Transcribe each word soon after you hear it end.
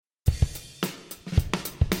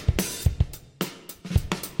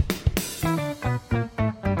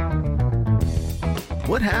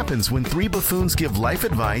What happens when three buffoons give life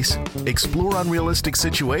advice, explore unrealistic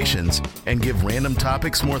situations, and give random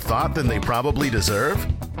topics more thought than they probably deserve?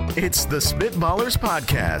 It's the Spitballers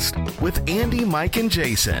Podcast with Andy, Mike, and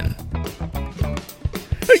Jason.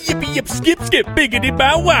 Yippee yip skip skip biggity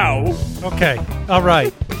bow wow. Okay. All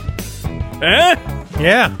right. Huh?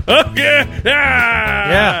 Yeah. Okay.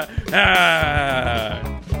 Ah!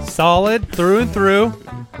 Ah! Solid through and through.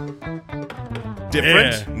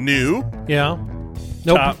 Different, Yeah. new. Yeah.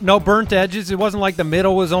 Top. No burnt edges. It wasn't like the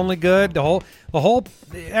middle was only good. The whole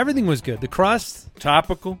everything was good. The crust.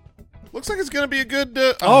 Topical. Looks like it's going to be a good.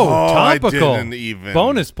 Topical. I didn't even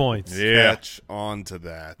Bonus points. Yeah. catch on to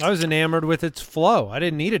that. I was enamored with its flow. I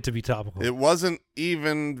didn't need it to be topical. It wasn't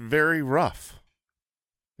even very rough.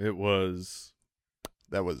 It was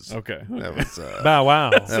That was okay. That was Bow wow.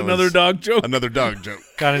 That's that another was dog joke. another dog joke.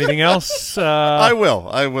 Got anything else? I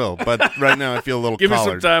will. But right now I feel a little Give me some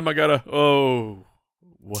collared. time. I gotta. Oh,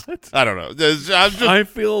 what? I don't know. I'm just I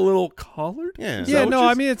feel a little collared. yeah. yeah, what no, you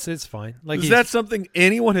I mean it's fine. Like Is that something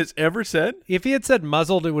anyone has ever said? if he had said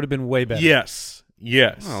muzzled, it would have been way better. Yes.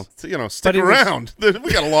 Yes. Well, stick But it was- around. We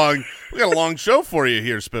got a long show for you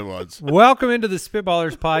here, Spitwads. Welcome into the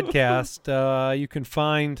Spitballers Podcast. You can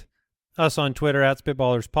find us on Twitter at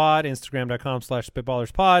SpitballersPod,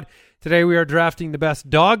 Instagram.com/SpitballersPod. Today we are drafting the best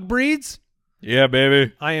dog breeds. Yeah,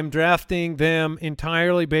 baby. I am drafting them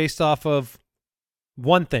entirely based off of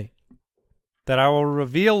one thing that I will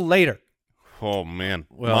reveal later Oh man,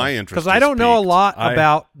 Well, my interest. because I don't know a peaked. lot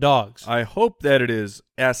about dogs. I hope that it is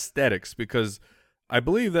aesthetics because I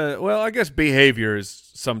believe that, well, I guess behavior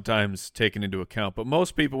is sometimes taken into account, but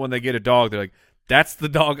most people, when they get a dog, they're like, that's the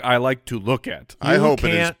dog I like to look at. I You hope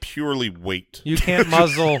it is can't- purely weight. You can't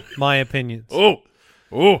muzzle my opinions. Oh.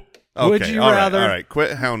 Would Okay, you all right, rather- All right,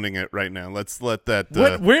 quit hounding it right now. Let's let that.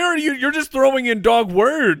 What? Where are you? You're just throwing in dog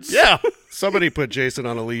words. Yeah. Somebody put Jason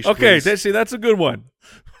on a leash. Okay, please. that's a good one.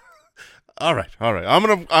 All right. I'm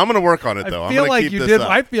gonna work on it though. I I'm feel gonna like keep you this did. up.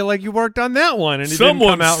 I feel like you worked on that one, and it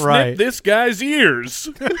Someone didn't come out snipped right. this guy's ears.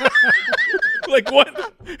 Like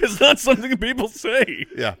what? It's not something people say.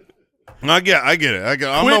 Yeah. I get it. I'm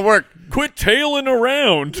gonna work. Quit tailing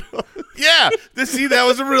around. Yeah. See, that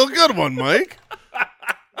was a real good one, Mike.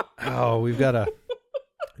 Oh, we've got to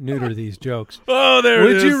neuter these jokes. Oh, there it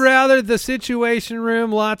Would is. you rather the Situation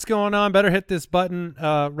Room? Lots going on. Better hit this button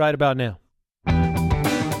right about now.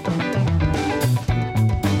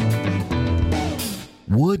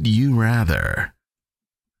 Would you rather?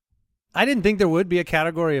 I didn't think there would be a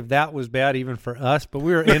category of that was bad even for us, but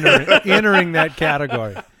we were entering that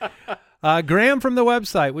category. Graham from the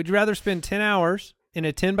website, would you rather spend 10 hours in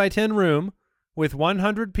a 10 by 10 room with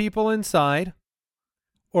 100 people inside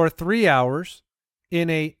or 3 hours in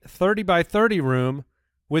a 30 by 30 room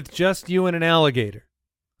with just you and an alligator?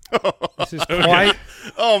 This is quite.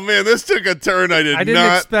 Oh man, this took a turn I I didn't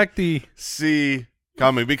not expect the. see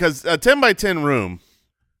coming because a 10 by 10 room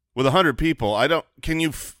with 100 people. Can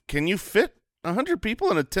you fit 100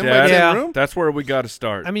 people in a 10 by 10 Yeah. room? That's where we got to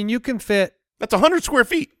start. I mean, you can fit. That's 100 square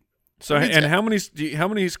feet. So, It's and a- how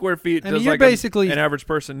many square feet I mean, does you're like basically- an average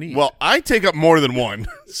person need? Well, I take up more than one,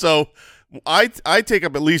 so I take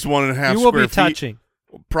up at least 1.5 You will square be feet. touching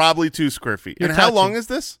Probably 2 square feet. You're and how long touching. is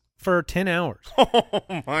this? for 10 hours.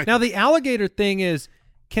 Oh my! Now, the alligator thing is,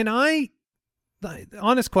 can I,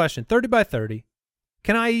 honest question, 30 by 30,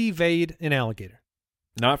 can I evade an alligator?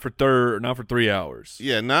 not for 3 hours.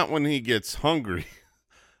 Yeah, not when he gets hungry.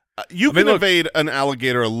 You I mean, can look- evade an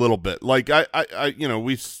alligator a little bit. Like I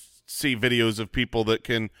we see videos of people that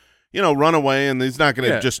can, run away, and he's not going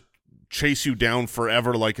to Yeah. just chase you down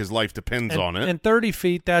forever like his life depends on it. And 30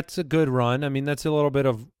 feet, that's a good run. I mean, that's a little bit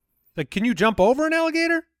of, like, can you jump over an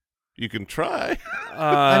alligator? You can try.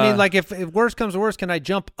 I mean, like, if worse comes to worse, can I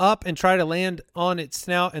jump up and try to land on its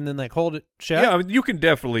snout and then, like, hold it shut? yeah, I mean, you can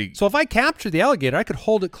definitely So if I capture the alligator, I could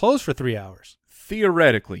hold it closed for 3 hours.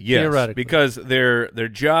 theoretically, yes, Theoretically. because their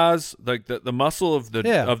jaws, like the muscle of the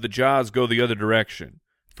Yeah. of the jaws, go the other direction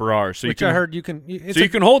for ours. So Which you can, I heard you can. It's so a- you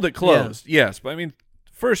can hold it closed, yes. But I mean,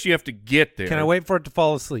 first you have to get there. Can I wait for it to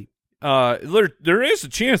fall asleep? There is a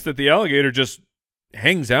chance that the alligator just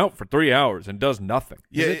hangs out for 3 hours and does nothing.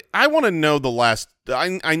 Yeah, I want to know the last. I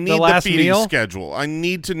need the last feeding meal? schedule. I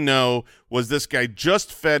need to know, was this guy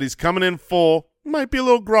just fed? He's coming in full. Might be a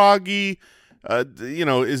little groggy.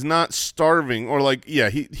 Is not starving, or like, yeah,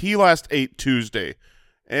 he last ate Tuesday,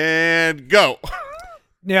 and go.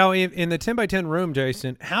 Now, in the 10 by 10 room,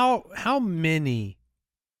 Jason, how many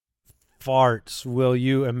farts will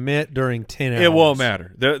you emit during 10 hours? It won't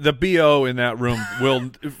matter. The BO in that room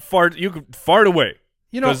will fart. You can fart away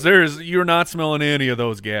You know, because you're not smelling any of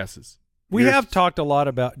those gases. we You're- have talked a lot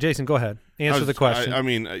about. Jason, go ahead. Answer the question. I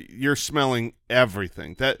mean, you're smelling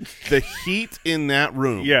everything. That the heat in that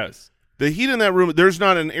room. Yes. The heat in that room. There's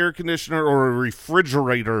not an air conditioner or a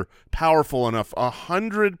refrigerator powerful enough.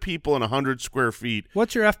 100 people in 100 square feet.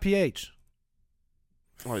 What's your FPH?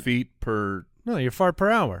 Feet per. No, your fart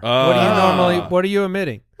per hour. Ah. What are you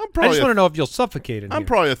emitting? I probably just want to know if you'll suffocate in I'm here.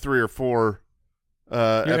 probably a 3 or 4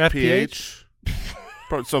 FPH.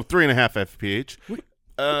 So 3.5 FPH.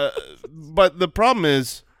 But the problem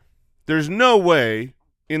is, there's no way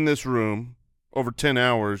in this room over 10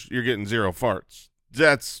 hours you're getting 0 farts.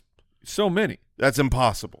 That's so many. That's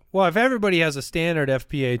impossible. Well, if everybody has a standard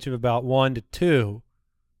FPH of about 1 to 2,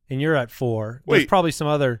 and you're at 4, there's Wait. probably some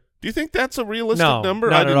other. Do you think that's a realistic No, number?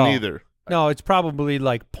 not I at didn't all. either. No, it's probably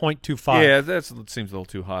like 0.25. Yeah, that seems a little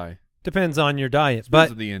too high. Depends on your diet. Depends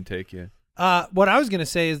But on the intake, yeah. what I was going to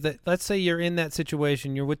say is that let's say you're in that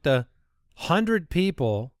situation, you're with the 100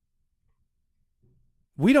 people.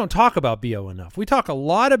 We don't talk about BO enough. We talk a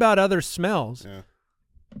lot about other smells. Yeah.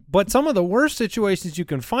 But some of the worst situations you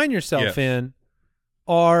can find yourself Yes. in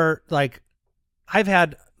are like I've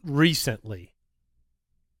had recently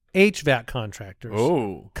HVAC contractors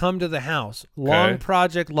come to the house. Long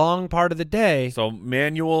project, long part of the day. So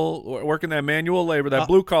working that manual labor, that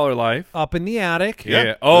blue collar life. Up in the attic. Yeah.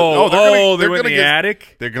 Yeah. They're in gonna the get-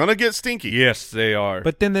 attic? They're going to get stinky. Yes, they are.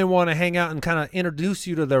 But then they want to hang out and kind of introduce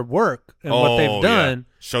you to their work and what they've yeah. done.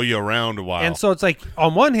 Show you around a while. And so it's like,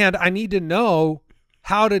 on one hand, I need to know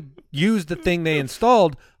how to use the thing they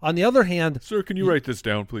installed. On the other hand, Sir, can you write this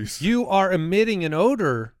down, please? you are emitting an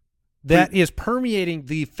odor that is permeating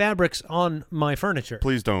the fabrics on my furniture.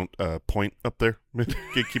 Please don't point up there.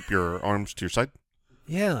 Keep your arms to your side.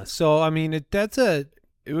 Yeah. So, I mean, It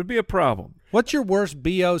would be a problem. what's your worst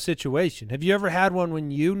BO situation? Have you ever had one when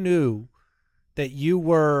you knew that you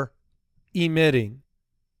were emitting?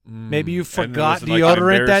 Maybe you And forgot was it, like,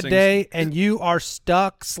 deodorant that embarrassing- day and you are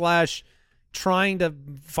stuck / trying to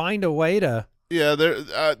find a way to Yeah, there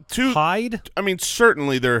hide? I mean,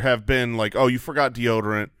 certainly there have been like, oh, you forgot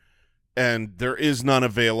deodorant, and there is none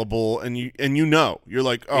available, and you know, you're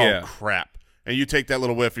like, oh Yeah. crap, and you take that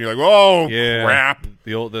little whiff, and you're like, oh Yeah. crap,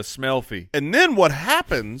 The smell fee. and then what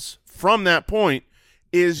happens from that point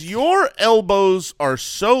is your elbows are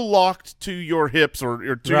so locked to your hips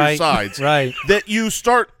or to your sides Right. that you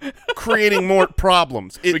start creating more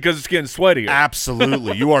problems. Because it's getting sweatier.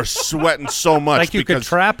 Absolutely. You are sweating so much. Like you could because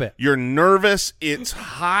trap it. You're nervous. It's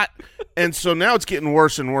hot. And so now it's getting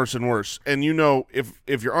worse and worse and worse. And you know,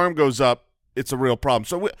 if your arm goes up, it's a real problem.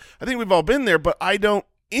 So I think we've all been there, but I don't,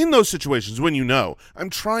 in those situations when you know, I'm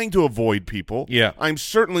trying to avoid people. Yeah. I'm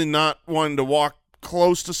certainly not wanting to walk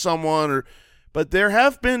close to someone but there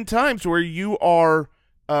have been times where you are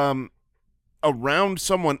around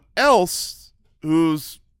someone else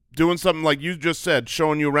who's doing something like you just said,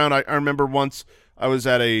 showing you around. I remember once I was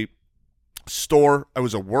at a store. I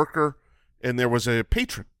was a worker, and there was a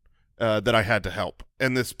patron that I had to help.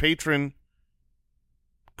 And this patron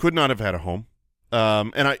could not have had a home.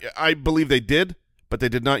 And I believe they did, but they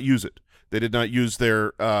did not use it. They did not use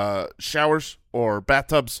their showers or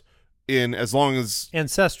bathtubs in as long as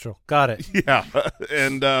Ancestral. Got it. yeah,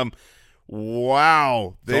 and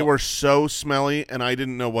wow, they were so smelly, and I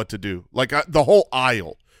didn't know what to do. Like the whole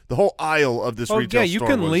aisle of this retail yeah, you store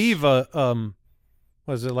can was, leave a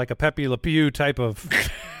was it like a Pepe Le Pew type of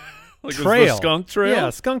Like trail? the skunk trail? Yeah,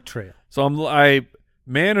 skunk trail. So I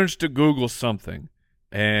managed to Google something,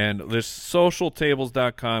 and this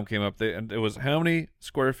socialtables.com came up, and it was how many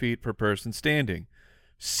square feet per person standing.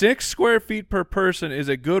 6 square feet per person is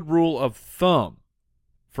a good rule of thumb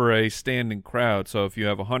for a standing crowd. So if you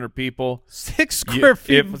have 100 people, 6 square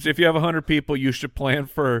feet if you have 100 people, you should plan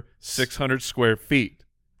for 600 square feet.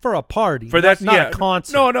 for a party. For that, not yeah, a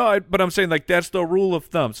concert. No, but I'm saying like that's the rule of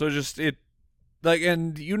thumb. So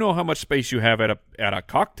and you know how much space you have at a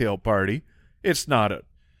cocktail party. It's not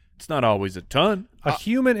always a ton. A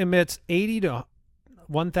human emits 80 to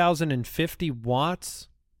 1,050 watts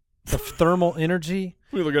of thermal energy.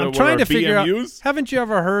 We look at I'm what trying our to figure out. BMUs. Haven't you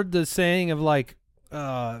ever heard the saying of like,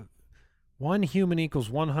 1 human equals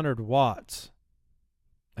 100 watts?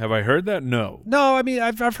 Have I heard that? No. No, I mean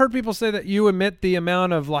I've heard people say that you emit the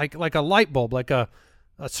amount of like a light bulb, like a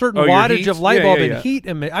certain Oh, your wattage heat? of light Yeah, bulb yeah, and yeah. heat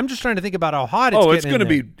emit. I'm just trying to think about how hot it's It's getting going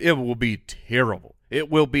to in be. It will be terrible. It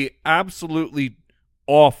will be absolutely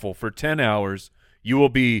awful for 10 hours. You will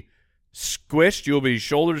be squished. You'll be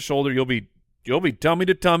shoulder to shoulder. You'll be tummy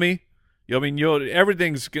to tummy.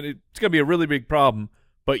 Everything's it's gonna be a really big problem,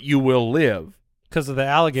 but you will live because of the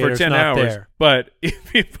alligator's for 10 not hours. there. But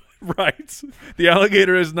if right, the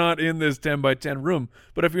alligator is not in this 10 by 10 room.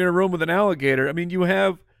 But if you're in a room with an alligator, I mean, you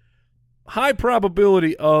have high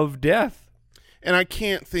probability of death and I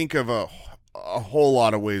can't think of a whole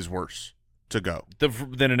lot of ways worse to go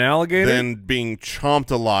Than an alligator? than being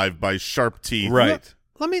chomped alive by sharp teeth. Right.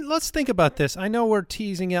 Let's think about this. I know we're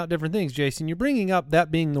teasing out different things, Jason. You're bringing up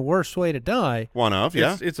that being the worst way to die, One of,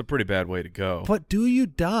 yeah. It's a pretty bad way to go. but do you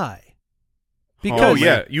die? Oh,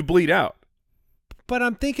 yeah. You bleed out. But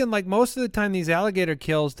I'm thinking like most of the time these alligator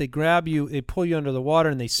kills, they grab you, they pull you under the water,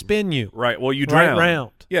 and they spin you. Right. Well, you Right drown.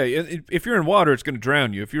 round. Yeah. If you're in water, it's going to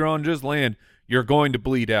drown you. If you're on just land, you're going to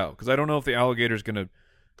bleed out. Because I don't know if the alligator's going to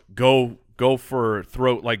go for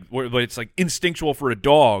throat, like where it's like instinctual for a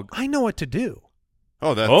dog. I know what to do.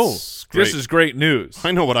 Oh, that's great. This is great news.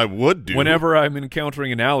 I know what I would do. Whenever I'm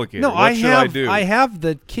encountering an alligator, No, what should I do? I have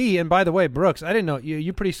the key. And by the way, Brooks, I didn't know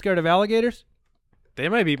you pretty scared of alligators? They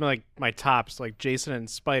might be like my tops, like Jason and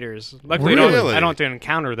spiders. Luckily, Really? I don't have to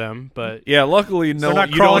encounter them, but Yeah, luckily, no. They're not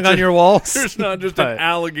you crawling don't on your walls. There's not just an But-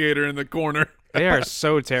 alligator in the corner. they are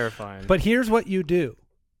so terrifying. But here's what you do.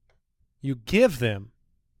 You give them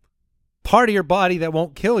part of your body that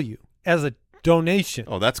won't kill you as a donation.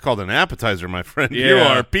 Oh, that's called an appetizer, my friend. Yeah. You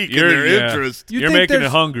are piquing their interest. You You're think making it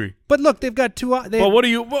there's- hungry. But look, they've got two. But what are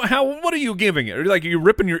you? What are you giving it? Like, are you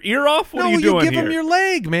ripping your ear off? What no, are you you doing give here? them your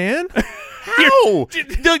leg, man. How?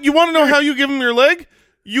 You want to know how you give him your leg?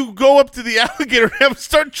 You go up to the alligator and have him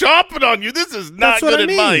start chomping on you. This is not That's what good I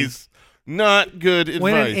mean. advice. Not good advice.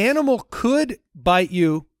 When an animal could bite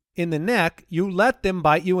you in the neck, you let them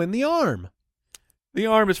bite you in the arm. The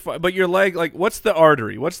arm is fine, but your leg, like, what's the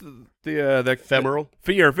artery? What's the Femoral?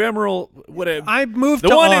 Your femoral. Whatever. I moved the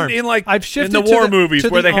to one arm. in like I've shifted in the to war movies to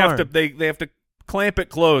where the they have arm. to they have to clamp it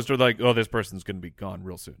closed, or like, oh, this person's going to be gone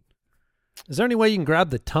real soon. Is there any way you can grab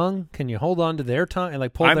the tongue? Can you hold on to their tongue and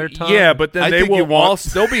like pull their tongue? Yeah, but then I they think you will want- also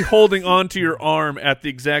they'll be holding onto your arm at the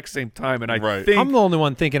exact same time, and I Right. think I'm the only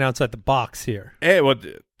one thinking outside the box here. hey, well,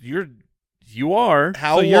 you are.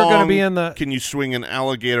 How So you're long gonna be in the- can you swing an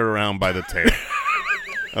alligator around by the tail?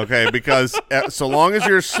 Okay, because so long as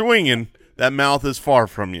you're swinging, that mouth is far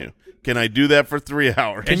from you. Can I do that for 3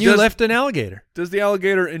 hours? Can And you does- lift an alligator? Does the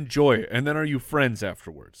alligator enjoy it, and then are you friends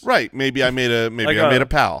afterwards? Right. Maybe I made a Like I made a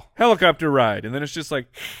pal. Helicopter ride, and then it's just like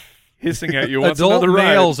hissing at you. Wants Adult another ride?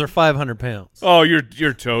 males are 500 pounds. Oh, you're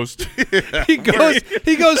toast. He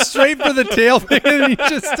goes straight for the tail thing and he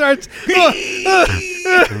just starts.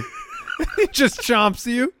 He just chomps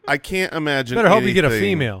you. I can't imagine. Better hope you get a anything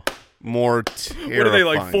female. More terrifying. What are they,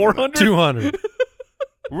 like 400? 200.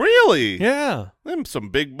 Really? Yeah. Them some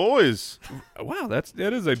big boys. Wow, that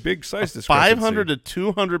is a big size discrepancy. 500 to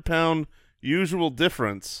 200 pound usual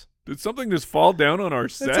difference. Did something just fall down on our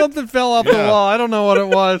set? Something fell off the Yeah. wall. I don't know what it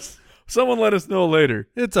was. Someone let us know later.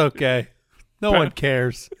 It's okay. No one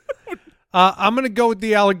cares. I'm going to go with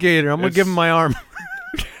the alligator. I'm going to give him my arm.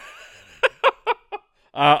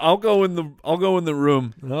 I'll go in the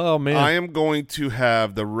room. Oh, man. I am going to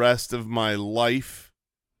have the rest of my life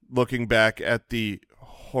looking back at the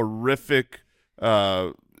horrific,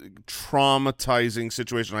 traumatizing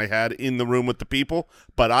situation I had in the room with the people,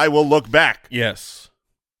 but I will look back Yes.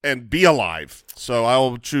 and be alive. So I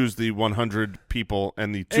will choose the 100 people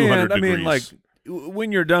and the 200 And, I degrees. mean, like,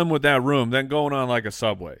 when you're done with that room, then going on like a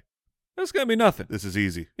subway. That's going to be nothing. this is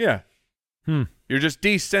easy. Yeah. Hmm. You're just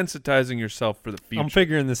desensitizing yourself for the future. I'm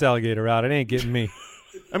figuring this alligator out. It ain't getting me.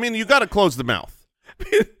 I mean, you got to close the mouth.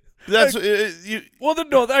 That's you. Well,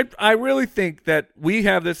 I really think that we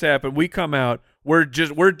have this happen. We come out, we're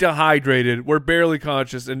dehydrated, we're barely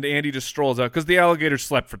conscious, and Andy just strolls out because the alligator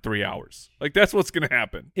slept for 3 hours. Like, that's what's going to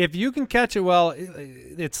happen. If you can catch it while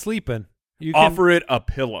it's sleeping, you can. Offer it a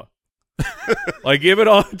pillow. Like, give it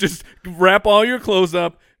all, just wrap all your clothes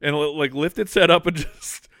up and like lift its head up and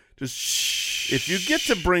just shh. If you get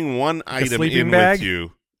to bring one item sleeping in bag? with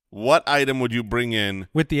you, what item would you bring in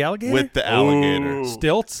With the alligator? with the alligator? Ooh.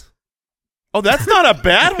 Stilts? Oh, that's not a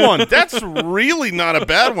bad one. That's really not a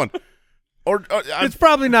bad one. Or It's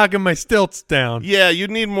probably knocking my stilts down. yeah, you'd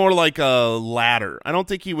need more like a ladder. I don't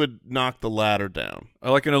think he would knock the ladder down.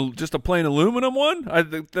 Like just a plain aluminum one?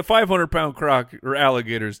 The 500-pound croc or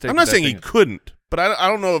alligator is taking I'm not that saying he thing. couldn't, but I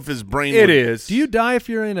don't know if his brain It would. is. Do you die if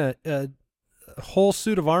you're in a whole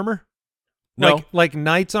suit of armor? No. Like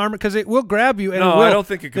knight's armor? Because it will grab you and No, it will, I don't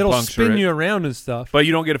think it can it'll puncture spin it. you around and stuff. But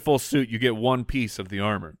you don't get a full suit. You get one piece of the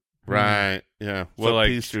armor. Right. Yeah. What so like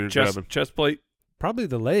piece are you grabbing? chest plate? Probably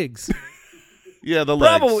the legs. Yeah, the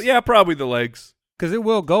legs. Probably the legs. Because it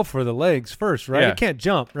will go for the legs first, right? Yeah. It can't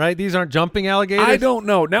jump, right? These aren't jumping alligators. I don't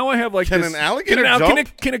know. Now I have like Can this. an alligator can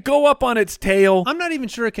jump? Can it go up on its tail? I'm not even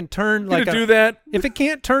sure it can turn Can like it do that? If it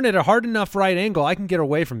can't turn at a hard enough right angle, I can get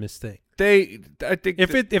away from this thing. I think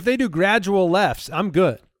If they do gradual lefts, I'm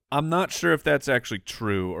good. I'm not sure if that's actually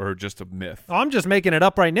true or just a myth. I'm just making it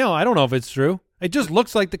up right now. I don't know if it's true. It just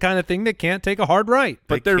looks like the kind of thing that can't take a hard right.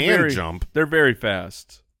 But They they're can very jump. They're very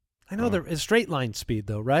fast. I know they're it's straight line speed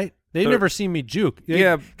though, right? They've They're- never seen me juke.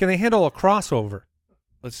 Yeah. Can they handle a crossover?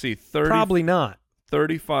 Let's see, Probably not.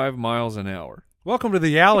 35 miles an hour. Welcome to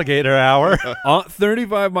the alligator hour.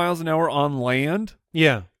 35 miles an hour on land?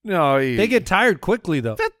 Yeah. No, They get tired quickly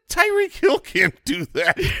though. That Tyreek Hill can't do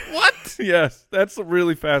that. What? yes. That's a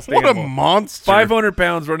really fast What a animal. monster. 500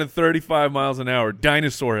 pounds running 35 miles an hour.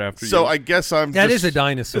 Dinosaur after So you. I guess I'm That just, is a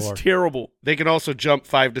dinosaur. That's terrible. They can also jump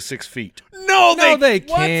 5 to 6 feet. No, No, they what?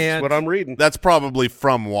 That's can't. what I'm reading. That's probably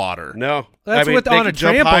from water. No, That's I mean, with- they on a can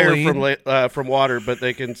jump higher trampoline. from water, but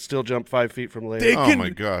they can still jump 5 feet from land. They Oh can- my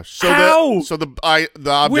gosh. So How? the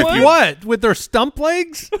object With you- what? With their stump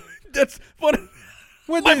legs? That's what.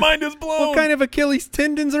 With My the- mind is blown. What kind of Achilles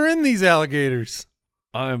tendons are in these alligators?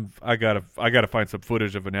 I gotta find some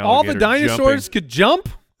footage of an All alligator. the dinosaurs jumping. could jump?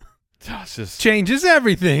 It's just- Changes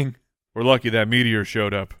everything. we're lucky that meteor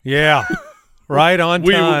showed up. Yeah. Right on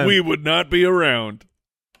time. We would not be around.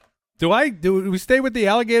 Do we stay with the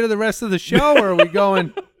alligator the rest of the show, or are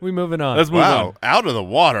we moving on? Let's move Wow, on. out of the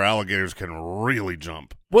water, alligators can really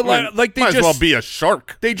jump. Well, I mean, like they might as just well be a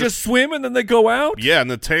shark. they just swim and then they go out. Yeah, and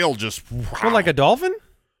the tail just What, like a dolphin?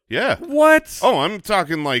 yeah. What? Oh, I'm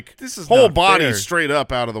talking like This is whole not body fair. straight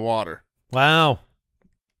up out of the water. Wow.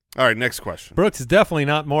 All right, next question. Brooks is definitely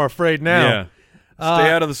not more afraid now. Yeah.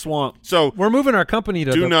 Stay out of the swamp. So We're moving our company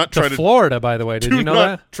to, Do not try to- Florida, by the way. Did do you know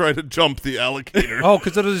not that? try to jump the alligator. Oh,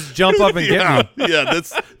 because it'll just jump up and yeah, get me. yeah.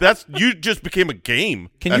 That's you just became a game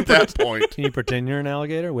Can at you that point. Can you pretend you're an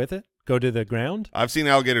alligator with it? Go to the ground? I've seen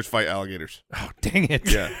alligators fight alligators. Oh, dang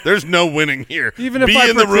it. Yeah, there's no winning here. Even if be I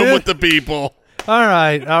in the room pretend? with the people. All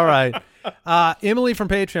right. Emily from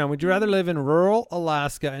Patreon, would you rather live in rural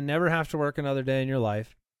Alaska and never have to work another day in your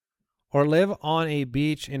life, or live on a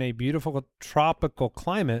beach in a beautiful tropical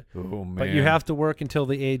climate, Oh man. but you have to work until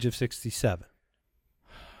the age of 67?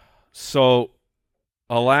 So,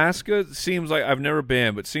 Alaska seems like I've never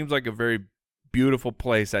been, but seems like a very beautiful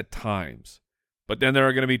place at times. But then there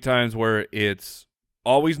are going to be times where it's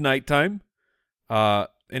always nighttime. And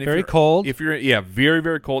if Very you're- cold. If you're very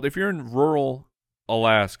very cold. If you're in rural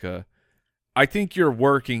Alaska, I think you're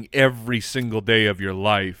working every single day of your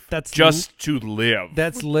life That's just to live.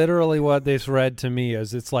 That's literally what this read to me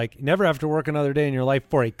is it's like you never have to work another day in your life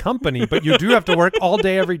for a company, but you do have to work all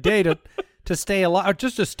day every day to stay alive,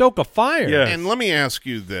 just to stoke a fire. Yeah. And let me ask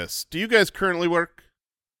you this: do you guys currently work?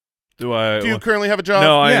 Do Do you currently have a job?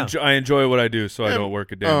 No, Yeah. I enjoy what I do, so I Yeah. don't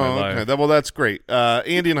work a day in my life. Okay. Well, that's great.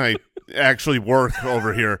 Andy and I actually work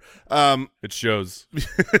over here. It shows.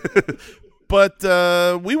 But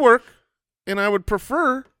we work, and I would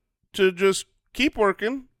prefer to just keep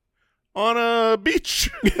working on a beach.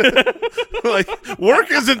 Like, work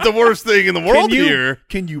isn't the worst thing in the world here.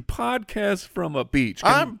 Can you podcast from a beach?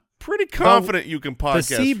 I'm pretty confident you can podcast.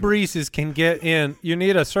 The sea from- breezes can get in. You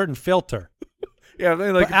need a certain filter. Yeah,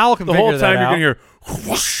 like But Al can the whole figure that time you're out. gonna hear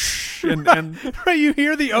whoosh, and Right, you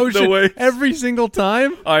hear the ocean waves. every single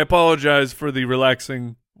time. I apologize for the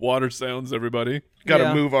relaxing water sounds, everybody. Got to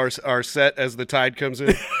Yeah. move our set as the tide comes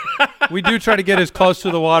in. We do try to get as close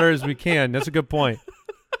to the water as we can. That's a good point.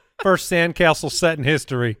 First sandcastle set in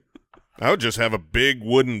history. I would just have a big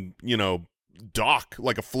wooden, dock,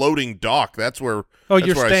 like a floating dock. That's where. Oh, that's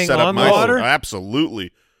you're where staying I set up on the my water?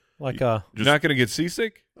 Absolutely, Like You're not gonna get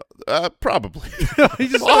seasick? probably. you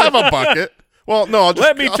just I'll have a bucket. Well, no, I'll just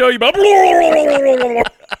Let me tell you about.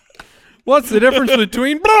 What's the difference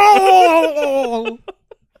between?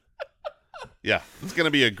 Yeah, it's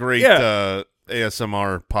gonna be a great Yeah.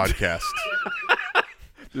 ASMR podcast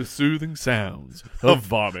The soothing sounds of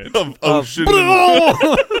vomit. of ocean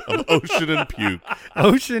of ocean and puke.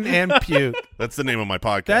 Ocean and puke. That's the name of my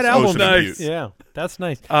podcast. That album, Ocean and nice. Puke. Yeah, that's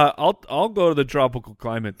nice. I'll go to the tropical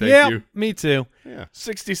climate. Thank yeah, you. me too. Yeah.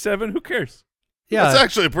 67. Who cares? Yeah, That's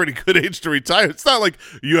actually a pretty good age to retire. It's not like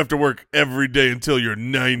you have to work every day until you're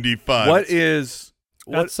 95. What is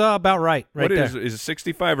that's about right. Right what there. is it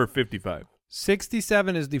 65 or 55?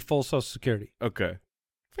 67 is the full Social Security. Okay.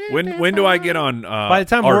 When do I get on? By the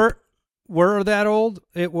time ARP? we're that old,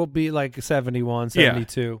 it will be like 71,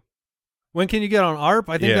 72. When can you get on ARP?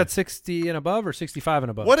 I think Yeah. that's 60 and above or 65 and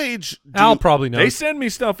above. What age? Al probably knows. They send me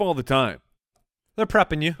stuff all the time. They're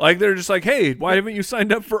prepping you. Like they're just like, hey, why haven't you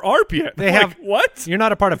signed up for ARP yet? They I'm have- like, what? You're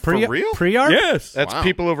not a part of For real? pre-ARP? Yes. That's Wow.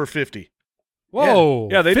 people over 50. Whoa.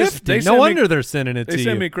 Yeah, they 50. just- they no send me- wonder they're sending it They to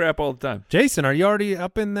send you. me crap all the time. Jason, are you already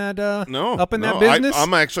up in that No, up in no, that business?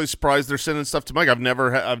 I'm actually surprised they're sending stuff to Mike. I've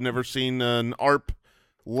never seen an ARP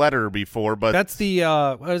letter before, but That's the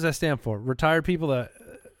what does that stand for? Retired people that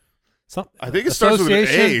I think it starts with an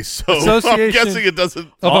A, so I'm Association guessing it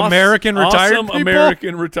doesn't. of American retired awesome people.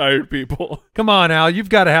 American retired people. Come on, Al, you've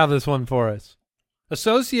got to have this one for us.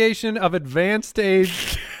 Association of Advanced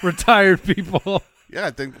Age Retired People. Yeah,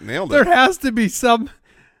 I think nailed There it. has to be some.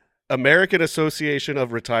 American Association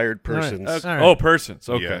of Retired Persons. All right. Oh, persons.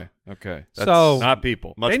 Okay. Okay. That's So- not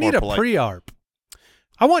people. Much They more need a polite. pre-ARP.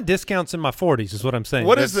 I want discounts in my 40s is what I'm saying.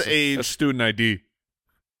 What is That's the age? a student ID.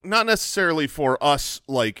 Not necessarily for us,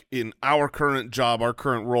 like in our current job, our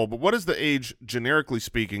current role, but what is the age, generically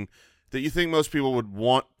speaking, that you think most people would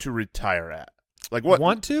want to retire at? Like what?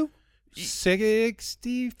 Want to?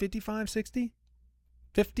 60, 55, 60?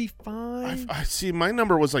 55? I see. My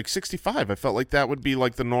number was like 65. I felt like that would be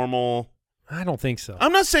like the normal. I don't think so.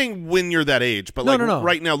 I'm not saying when you're that age, but No, like no.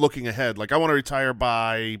 right now, looking ahead, like I want to retire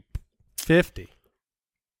by. 50.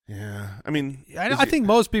 Yeah, I mean, I think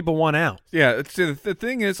most people want out. Yeah. It's, the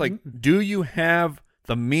thing is, like, do you have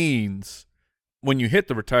the means when you hit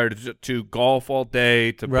the retired to golf all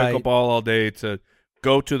day, to Right. pickleball all day, to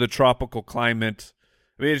go to the tropical climate?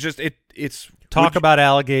 I mean, it's just it's Talk about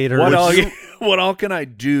alligators. what all can I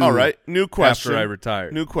do? all right. New question. After I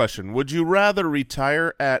retire. New question. Would you rather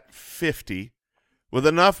retire at 50 with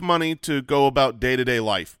enough money to go about day-to-day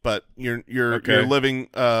life, but you're Okay. living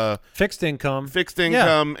Fixed income. fixed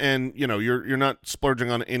income and you're not splurging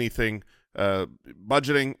on anything,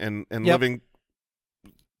 budgeting and Yep. living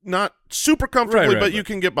not super comfortably, Right, but you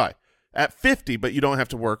can get by. At 50, but you don't have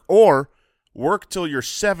to work, or work till you're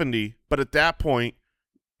 70, but at that point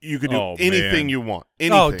you could do Oh, anything man. you want.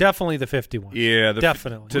 Anything. Oh, definitely the 51. Yeah,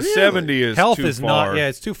 Definitely. To Really? 70 is Health too is far. not. Yeah,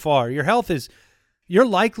 it's too far. Your health is. Your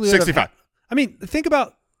likelihood. 65. I mean, think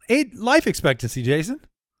about life expectancy, Jason.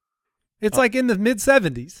 It's like in the mid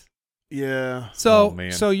 70s. Yeah. So, Oh,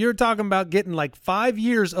 man. so you're talking about getting like 5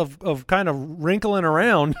 years of kind of wrinkling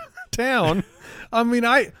around town. I mean,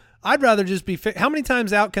 I'd rather just be. How many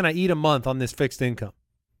times out can I eat a month on this fixed income?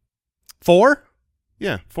 4?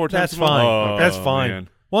 Yeah, 4 times That's a month. fine. Oh, That's fine. man.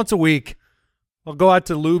 Once a week, I'll go out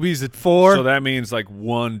to Luby's at 4 So that means like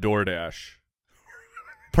one DoorDash.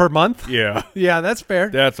 per month. Yeah, Yeah, that's fair.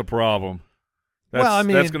 that's a problem. That's, Well, I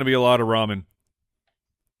mean- that's going to be a lot of ramen.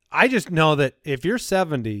 I just know that if you're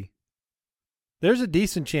 70, there's a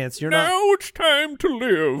decent chance you're not. Now it's time to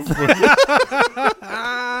live.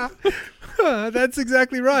 That's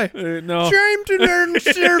exactly right. No. Time to learn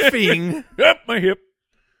surfing. Yep, my hip.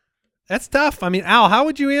 That's tough. I mean, Al, how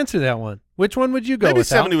would you answer that one? Which one would you go Maybe with?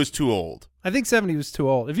 70 Al? was too old. I think 70 was too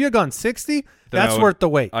old. If you had gone 60, Then that's I would- worth the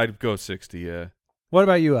wait. I'd go 60, yeah. What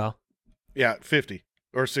about you, Al? Yeah, 50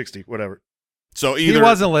 or 60, whatever. So either He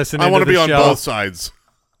wasn't listening. I want to the be on show. both sides.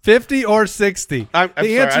 50 or 60. I'm The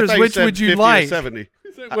sorry, answer I is thought which said would you 50 or like? 70.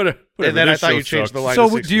 Whatever, And then I this thought show you changed sucks. the line So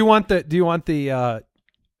to 60. do you want the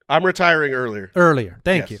I'm retiring earlier. earlier?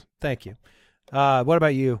 Thank Yes. you. Thank you. What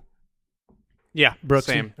about you, Yeah, Brooksy?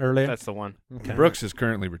 same. Earlier. That's the one. Okay. Brooks is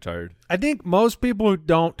currently retired. I think most people who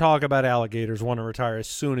don't talk about alligators want to retire as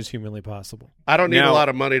soon as humanly possible. I don't need Now- a lot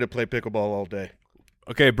of money to play pickleball all day.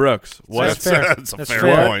 Okay, Brooks, what That's if, fair. That's a That's fair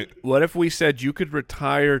fair. point. what if we said you could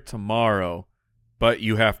retire tomorrow, but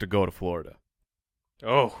you have to go to Florida?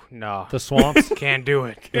 Oh no, The swamps. can't do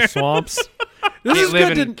it. The swamps. This is Can't live,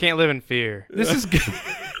 good in, to. can't live in fear. This is good.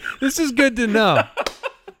 This is good to know.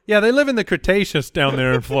 Yeah, they live in the Cretaceous down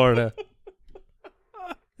there in Florida.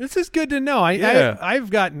 This is good to know. Yeah. I've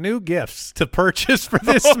got new gifts to purchase for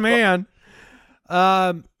this man.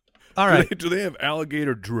 All right, Do they have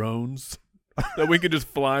alligator drones that we could just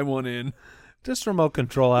fly one in? just remote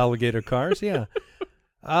control alligator cars. Yeah.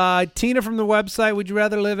 Tina from the website. Would you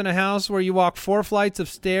rather live in a house where you walk 4 flights of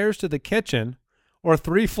stairs to the kitchen, or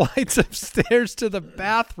 3 flights of stairs to the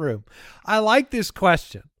bathroom? I like this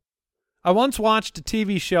question. I once watched a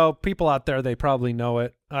TV show. People out there, they probably know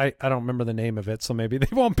it. I don't remember the name of it, so maybe they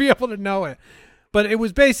won't be able to know it. But it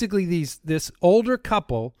was basically this older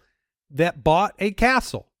couple that bought a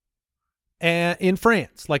castle in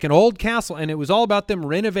France, like an old castle, and it was all about them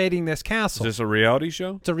renovating this Is castle. this a reality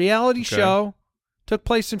show? It's a reality Okay. show. Took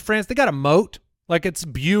place in France. They got a moat. Like, it's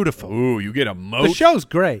beautiful. Ooh, you get a moat. The show's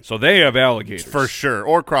great. So they have alligators. For sure.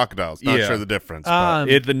 Or crocodiles. Not Yeah. sure the difference.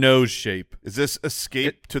 It the nose shape. Is this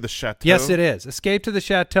Escape to the Chateau? Yes, it is. Escape to the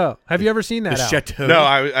Chateau. Have you ever seen that? Al? chateau. No,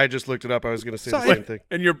 I just looked it up. I was going to say So the same thing.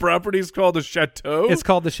 And your property is called the chateau? It's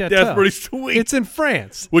called the Chateau. That's pretty sweet. It's in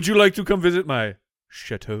France. Would you like to come visit my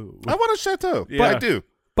chateau? I want a chateau. Yeah. But I do.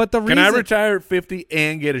 But the Can reason I retire at 50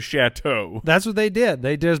 and get a chateau? that's what they did.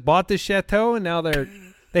 They just bought this chateau, and now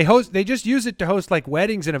they just use it to host like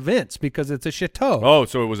weddings and events because it's a chateau. Oh,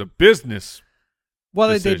 so it was a business. well,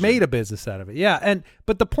 they decision. made a business out of it. Yeah,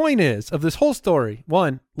 but the point is of this whole story: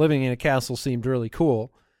 one, living in a castle seemed really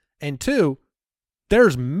cool, And 2,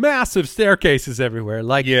 there's massive staircases everywhere.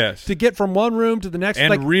 Like Yes. to get from one room to the next. And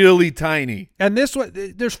like, really tiny. and this one,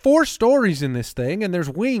 there's 4 stories in this thing, and there's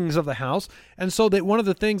wings of the house. And so one of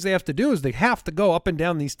the things they have to do is they have to go up and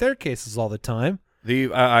down these staircases all the time.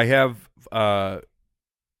 I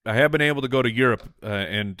have been able to go to Europe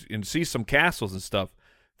and see some castles and stuff.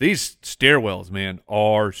 These stairwells, man,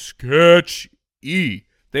 are sketchy.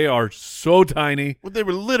 They are so tiny. Well, they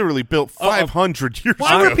were literally built 500 years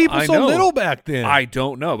Why ago. were people I so know. little back then? I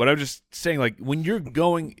don't know, but I'm just saying, like, when you're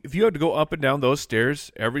going, if you have to go up and down those stairs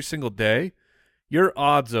every single day, your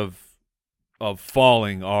odds of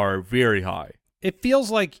falling are very high. It feels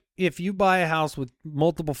like if you buy a house with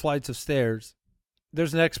multiple flights of stairs,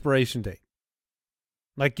 there's an expiration date.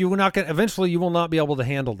 Like eventually you will not be able to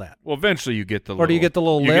handle that. Well, eventually you get the Or do you get the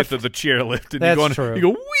little you lift? get the chair lift, and That's you go, true. you go,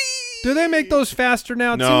 whee! Do they make those faster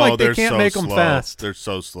now? It No, seems like they they're can't so make them slow. fast. They're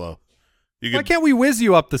so slow. You Why could can't we whiz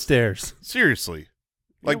you up the stairs? seriously,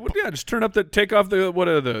 like yeah, just turn up take off the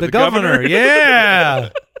The governor, yeah.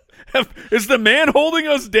 Is the man holding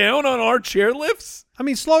us down on our chairlifts? I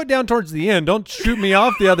mean, slow it down towards the end. Don't shoot me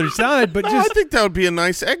off the other side, but no, just I think that would be a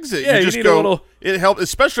nice exit. Yeah, you you just need go. a little- It helps,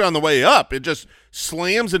 especially on the way up. It just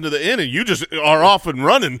slams into the end, and you just are off and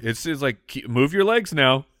running. It's like move your legs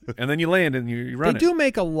now, and then you land and you run they do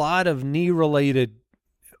make a lot of knee-related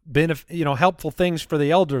helpful things for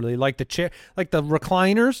the elderly, like the chair, like the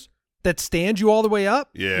recliners that stand you all the way up.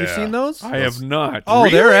 Yeah. You've seen those? I have not. Oh,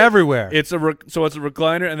 they're everywhere. It's so it's a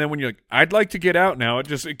recliner, and then when you're like, I'd like to get out now, it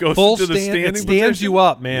goes Full into the stand. standing It stands position. you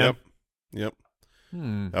up, man. Yep.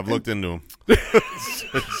 Hmm. I've looked into them.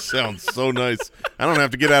 It sounds so nice. I don't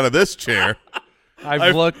have to get out of this chair.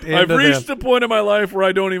 I've looked into I've reached them. the point in my life where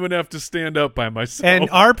I don't even have to stand up by myself. And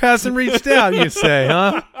ARP hasn't reached out, you say,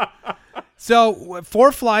 huh? So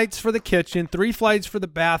 4 flights for the kitchen, 3 flights for the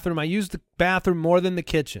bathroom. I use the bathroom more than the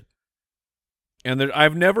kitchen. And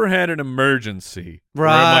I've never had an emergency. where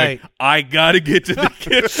I'm Right. like, I got to get to the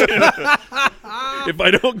kitchen. If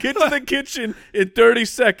I don't get to the kitchen in 30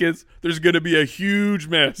 seconds, there's going to be a huge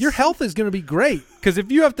mess. Your health is going to be great because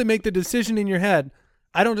if you have to make the decision in your head,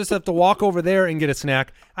 I don't just have to walk over there and get a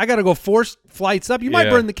snack. I got to go 4 flights up. You might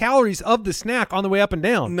Yeah. burn the calories of the snack on the way up and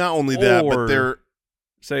down. Not only that, Or- but they're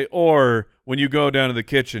or when you go down to the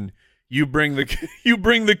kitchen, you bring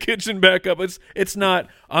the kitchen back up. It's not,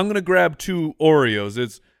 I'm going to grab 2 Oreos.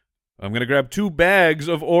 It's, I'm going to grab 2 bags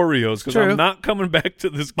of Oreos because True. I'm not coming back to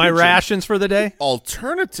this My kitchen. rations for the day.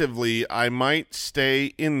 alternatively, I might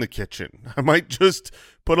stay in the kitchen. I might just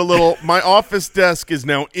put a little. My office desk is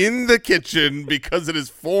now in the kitchen because it is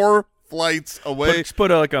 4 flights away.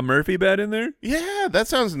 Put like a Murphy bed in there. Yeah, that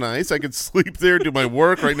sounds nice. I could sleep there, do my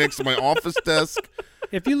work right next to my office desk.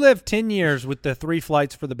 If you live 10 years with the 3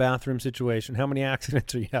 flights for the bathroom situation, how many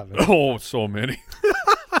accidents are you having? Oh, so many.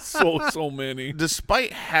 so many.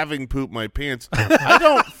 Despite having pooped my pants, I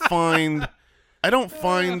don't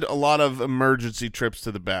find a lot of emergency trips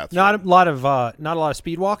to the bathroom. Not a lot of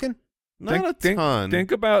speed walking. Not a ton.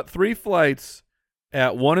 Think about 3 flights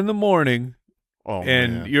at 1 a.m. oh,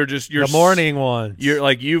 and man. you're The morning ones. You're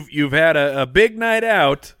like you've had a big night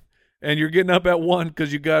out, and you're getting up at 1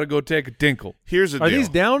 because you got to go take a tinkle. Here's the Are deal. these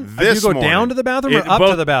down? This do you go down morning- to the bathroom or up both,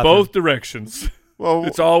 to the bathroom? Both directions. Well,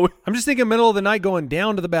 It's always I'm just thinking middle of the night going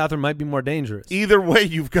down to the bathroom might be more dangerous. either way,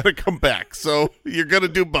 you've got to come back. So you're going to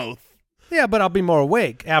do both. Yeah, but I'll be more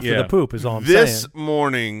awake after Yeah. the poop is all I'm This saying.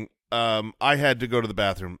 morning, I had to go to the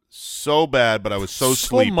bathroom so bad, but I was so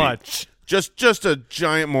sleepy. much. Just a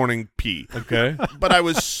giant morning pee. okay. But I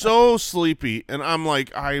was so sleepy, and I'm like,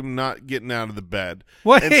 I'm not getting out of the bed.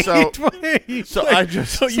 Wait, And so, wait. so I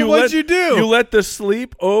just So what'd you do? You let the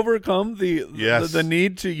sleep overcome the Yes. the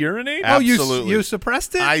need to urinate. Oh, Absolutely. you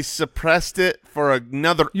suppressed it? I suppressed it for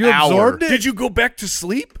another You hour. absorbed it? Did you go back to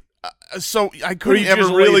sleep? So I Or couldn't you ever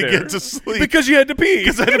just lay really there? get to sleep Because you had to pee.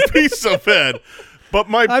 because I had to pee so bad. But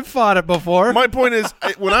I've fought it before. my point is,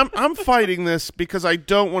 when I'm fighting this because I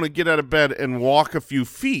don't want to get out of bed and walk a few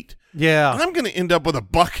feet. yeah. I'm going to end up with a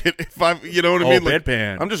bucket if I, you know what I Oh, mean? Like,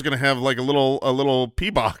 bedpan. I'm just going to have like a little pee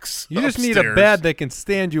box. You just need a upstairs. bed that can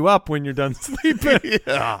stand you up when you're done sleeping.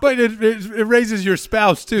 Yeah. But it raises your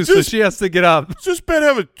spouse, too, so Just- she has to get up. Does this bed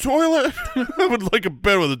have a toilet? I would like a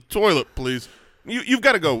bed with a toilet, please. You've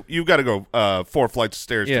got to go. You've got to go 4 flights of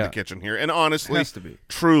stairs to Yeah. the kitchen here. And honestly, Has to be.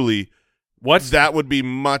 truly, What's that would be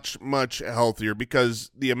much healthier because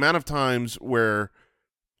the amount of times where,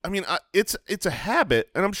 I mean, it's a habit,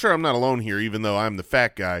 and I'm sure I'm not alone here, even though I'm the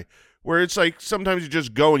fat guy. Where it's like sometimes you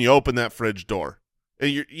just go and you open that fridge door,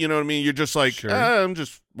 and you know what I mean. You're just like, Sure. I'm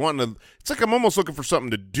just wanting to. It's like I'm almost looking for something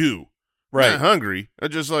to do. Right. Not hungry. I'm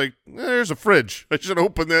just like, there's a fridge. I should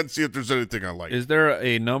open that and see if there's anything I like. Is there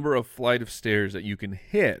a number of flight of stairs that you can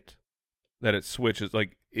hit that it switches?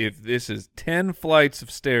 Like if this is 10 flights of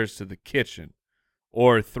stairs to the kitchen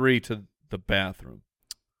or 3 to the bathroom.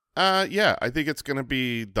 Yeah, I think it's going to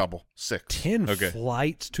be double, 6. 10 Okay.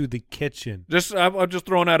 flights to the kitchen. I'm just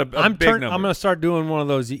throwing out a I'm big number. going to start doing one of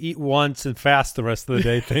those you eat once and fast the rest of the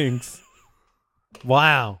day things.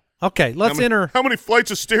 Wow. Okay, let's enter. How many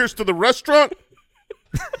flights of stairs to the restaurant?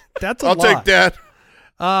 That's a I'll lot. take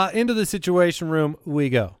that. Into the Situation Room we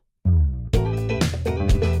go.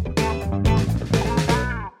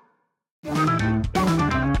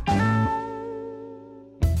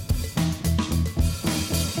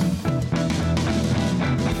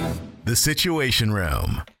 The Situation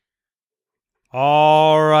Room.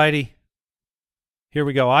 All righty. Here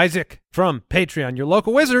we go. Isaac from Patreon, your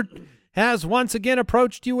local wizard, has once again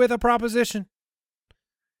approached you with a proposition.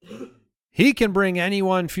 He can bring any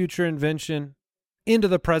one future invention into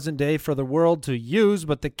the present day for the world to use,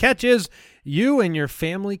 but the catch is you and your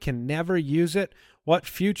family can never use it. What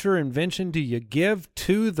future invention do you give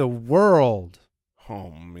to the world?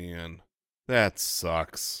 Oh, man. That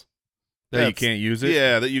sucks. that you can't use it?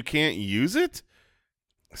 Yeah, that you can't use it?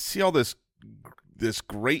 See all this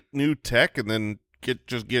great new tech and then get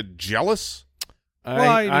jealous?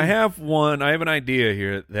 I have one. I have an idea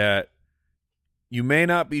here that you may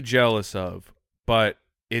not be jealous of, but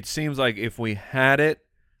it seems like if we had it,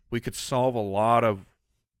 we could solve a lot of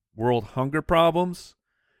world hunger problems.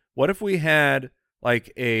 What if we had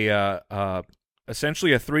like a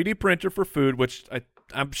essentially a 3D printer for food, which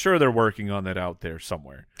I'm sure they're working on that out there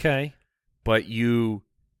somewhere. Okay. But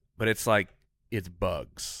it's like it's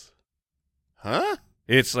bugs. Huh?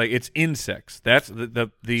 It's like it's insects. That's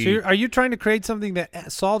the So are you trying to create something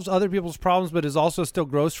that solves other people's problems but is also still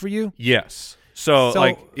gross for you? yes. So So-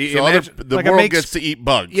 like So imagine, the like it world makes- gets to eat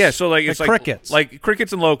bugs. yeah. So like it's Like like crickets. like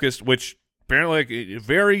crickets and locusts, which apparently like,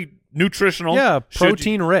 very nutritional. Yeah, Should you-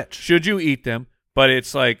 protein rich. Should you eat them? But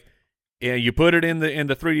it's like you put it in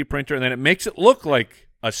the 3D printer and then it makes it look like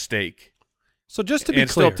a steak. So just to be And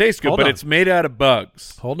it clear, still tastes good, hold but on. it's made out of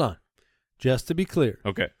bugs. Hold on. Just to be clear,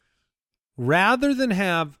 Okay. rather than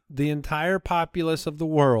have the entire populace of the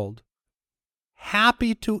world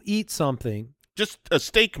happy to eat something Just a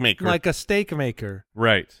steak maker. like a steak maker,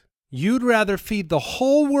 Right. you'd rather feed the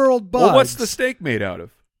whole world bugs Well, what's the steak made out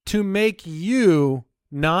of? to make you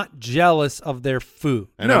not jealous of their food.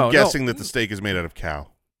 and No, I'm guessing that the steak is made out of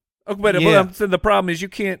cow. Oh, but Yeah. the problem is you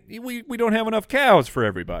can't. We don't have enough cows for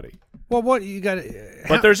everybody. Well, what you got?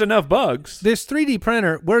 But there's enough bugs. this 3D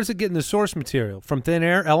printer. Where's it getting the source material from? Thin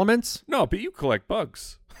air, elements? No, but you collect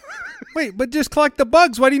bugs. Wait, but just collect the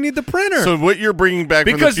bugs. Why do you need the printer? So what you're bringing back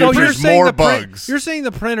Because from the future you're is saying more the bugs. You're saying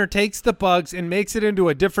the printer takes the bugs and makes it into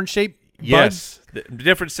a different shape. Yes,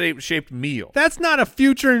 different shaped meal. That's not a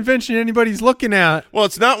future invention anybody's looking at. Well,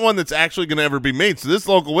 it's not one that's actually going to ever be made. So this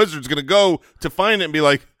local wizard's going to go to find it and be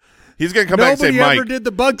like, he's going to come back and say, Nobody ever Mike, did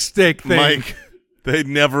the bug steak thing. Mike, they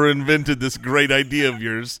never invented this great idea of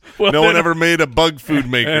yours. Well, no one then- ever made a bug food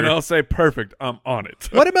maker. And I'll say, perfect. I'm on it.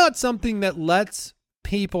 What about something that lets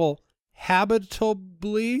people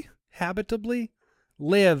habitably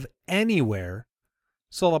live anywhere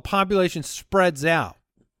so the population spreads out?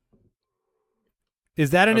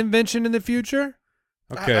 Is that an invention in the future?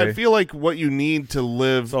 Okay. I feel like what you need to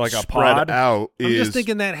live So like a spread pod? out I'm is just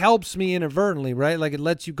thinking that helps me inadvertently, right? Like it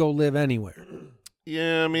lets you go live anywhere.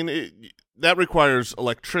 Yeah, I mean, that requires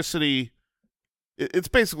electricity. It's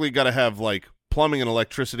basically got to have, like, plumbing and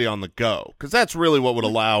electricity on the go, because that's really what would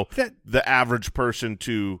allow That- the average person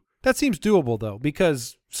to – That seems doable, though,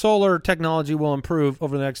 because solar technology will improve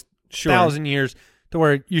over the next Sure. 1,000 years to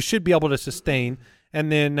where you should be able to sustain.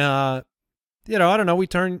 And then, I don't know, we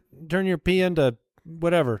turn your pee into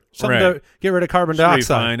whatever, something Right. to get rid of carbon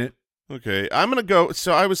dioxide. Refine it. okay, I'm going to go –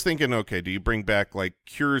 so I was thinking, okay, do you bring back, like,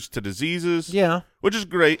 cures to diseases? Yeah. Which is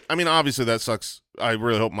great. I mean, obviously that sucks. I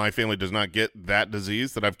really hope my family does not get that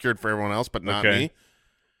disease that I've cured for everyone else, but not Okay. me.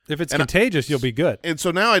 If it's And contagious, you'll be good. And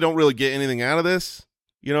so now I don't really get anything out of this.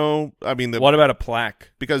 You know, I mean, What about a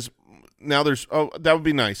plaque? because now there's – oh, that would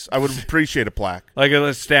be nice. I would appreciate a plaque. Like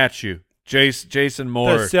a statue. Jason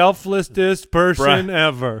Moore. The selflessest person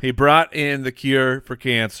ever. He brought in the cure for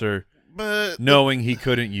cancer But knowing he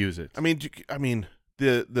couldn't use it. I mean,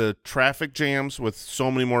 the traffic jams with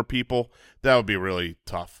so many more people, that would be really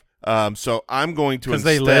tough. So I'm going to Because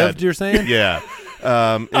instead. they lived, you're saying? Yeah.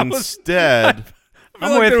 Instead,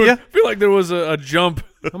 I'm with you. I feel like there was a jump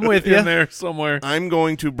I'm with in you. there somewhere. I'm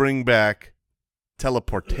going to bring back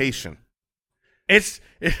teleportation.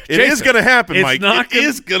 It is going to happen, it's Mike. Not It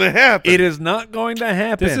is going to happen. It is not going to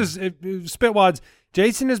happen. This is Spitwads.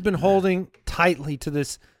 Jason has been holding tightly to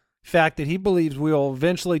this fact that he believes we will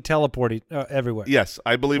eventually teleport everywhere. Yes,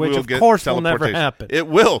 I believe Which we will of get course will teleportation. never happen. It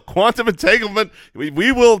will. Quantum entanglement, we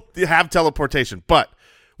will have teleportation. But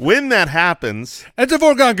when that happens, It's a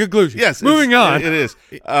foregone conclusion. yes, Moving on. It is.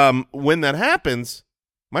 When that happens,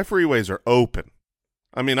 my freeways are open.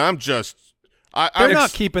 I mean, I'm just They're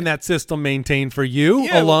not keeping that system maintained for you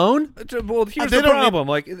alone. Well, here's They the don't need- problem.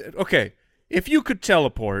 Like, okay, if you could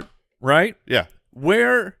teleport, right? Yeah.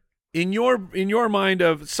 Where in your mind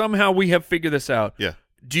of somehow we have figured this out? Yeah.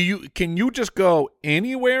 Can you just go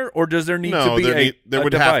anywhere, or does there need No, to be there a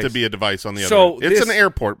would device? have to be a device on the So other end. It's this- an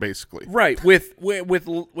airport, basically. Right, with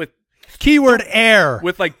Keyword air.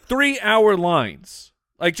 like 3-hour lines,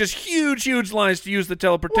 like just huge lines to use the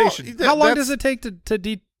teleportation. How long does it take to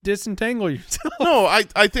disentangle yourself? No,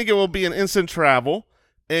 I think it will be an instant travel,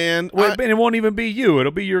 and And it won't even be you;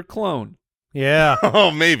 it'll be your clone. Yeah.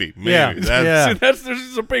 oh, maybe. Yeah. That's, Yeah.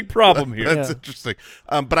 There's a big problem here. That's interesting.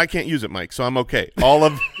 But I can't use it, Mike, so I'm okay. All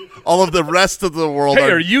of the rest of the world Hey,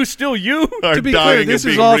 are are you still you? To be dying clear, this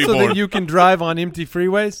and is being also reborn. that you can drive on empty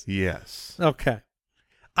freeways? Yes. Okay.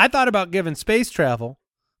 I thought about giving space travel,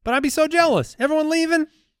 but I'd be so jealous. Everyone leaving?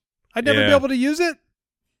 I'd never be Yeah. able to use it?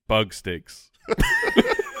 Bug steaks.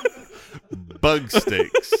 Bug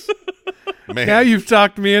steaks. Man. Now you've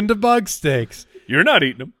talked me into bug steaks. You're not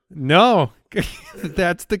eating them, No.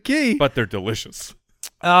 That's the key. but they're delicious.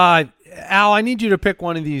 Al, I need you to pick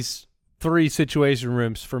one of these 3 situation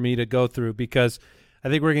rooms for me to go through because I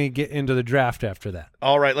think we're going to get into the draft after that.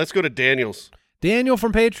 All right, let's go to Daniels. Daniel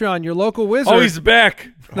from Patreon, your local wizard. Oh, he's back.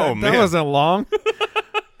 Oh, that man. wasn't long.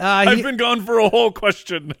 I've been gone for a whole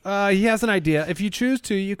question. He has an idea. If you choose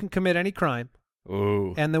to, you can commit any crime,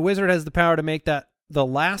 Oh, and the wizard has the power to make that the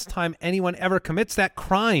last time anyone ever commits that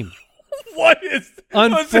crime. what is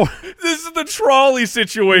this? Is the trolley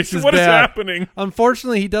situation? What is bad. happening?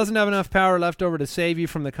 Unfortunately, he doesn't have enough power left over to save you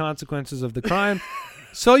from the consequences of the crime.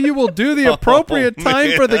 So you will do the appropriate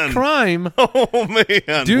time for the man. crime. Oh,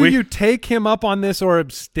 man. Do you take him up on this or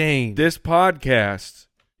abstain? This podcast,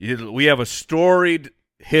 we have a storied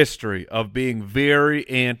history of being very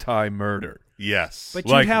anti-murder. Yes. But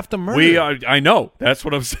you have to murder. We are. I know. That's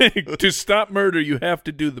what I'm saying. To stop murder, you have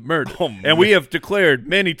to do the murder. Oh, and we have declared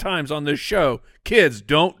many times on this show, kids,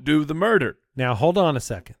 don't do the murder. Now, hold on a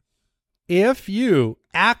second. If you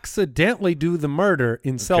accidentally do the murder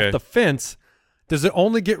in self-defense, does it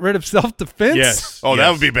only get rid of self-defense? Yes. Oh, that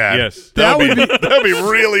Yes. would be bad. Yes. That would be- that'd be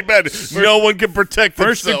really bad. No one can protect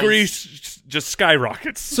First themselves. degree just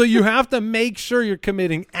skyrockets. So you have to make sure you're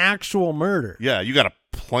committing actual murder. Yeah, you got to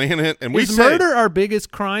plan it, and we Is say murder our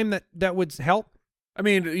biggest crime that would help? I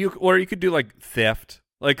mean, you could do like theft,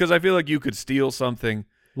 like because I feel like you could steal something.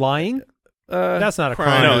 Lying? That's not a crime.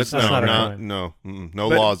 crime. No, That's it's not a not, crime. no, no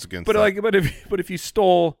laws against But that. but if you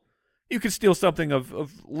stole, you could steal something of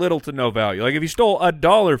little to no value. Like if you stole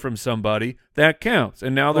 $1 from somebody, that counts,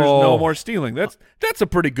 and now there's no Oh. more stealing. That's a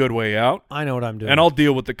pretty good way out. I know what I'm doing. And I'll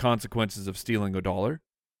deal with the consequences of stealing $1.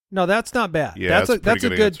 No, that's not bad. Yeah, that's that's a a pretty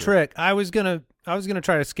good good answer. trick. I was gonna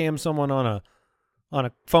try to scam someone on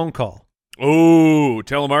a phone call. Oh,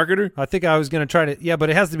 telemarketer. I think I was gonna try to but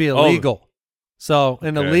it has to be Oh. illegal. So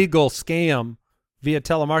an Okay. illegal scam via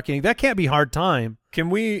telemarketing, that can't be hard time, Can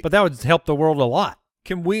we but that would help the world a lot.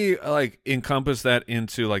 like encompass that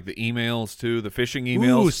into like the emails too, the phishing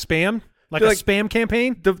emails? Ooh, spam? Like Feel a like- spam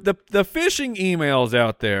campaign? The phishing emails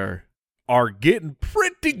out there are getting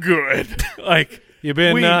pretty good. Like You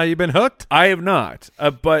been hooked? I have not,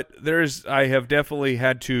 but I have definitely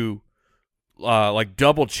had to like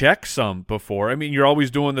double check some before. I mean, you're always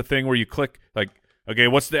doing the thing where you click like, okay,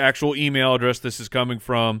 what's the actual email address this is coming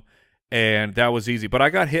from, and that was easy. But I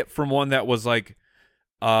got hit from one that was like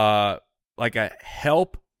a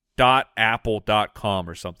help.apple.com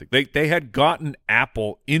or something. They had gotten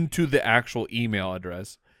Apple into the actual email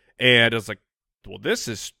address, and I was like, well, this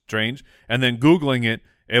is strange. And then Googling it,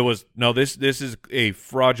 it was no, this is a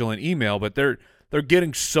fraudulent email, but they're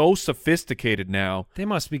getting so sophisticated now. They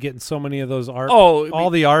must be getting so many of those ARP. Oh, all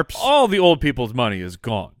the ARPs. All the old people's money is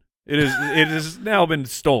gone. It has now been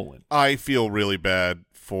stolen. I feel really bad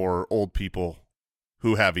for old people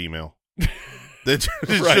who have email.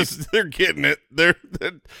 They're getting it. There's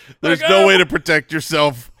Like, no way to protect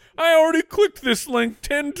yourself. I already clicked this link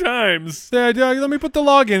 10 times. Let me put the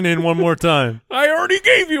login in one more time. I already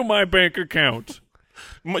gave you my bank account.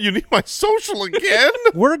 You need my social again?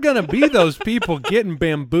 We're gonna be those people getting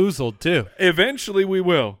bamboozled too. Eventually we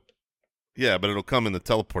will. Yeah, but it'll come in the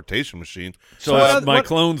teleportation machine. So what that's oth- my what-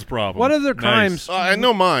 clone's problem. what other Nice. crimes? I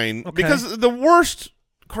know mine Okay. because the worst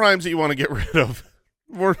crimes that you want to get rid of,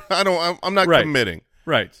 I'm not Right. committing.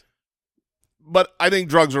 Right. But I think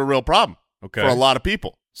drugs are a real problem Okay. for a lot of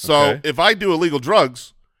people. So Okay. if I do illegal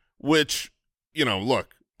drugs, which,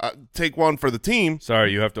 look, take one for the team.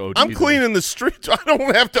 Sorry, you have to OD. I'm though. cleaning the streets. I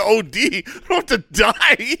don't have to OD. I don't have to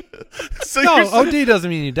die. So No, you're saying- OD doesn't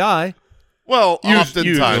mean you die. well, Usually.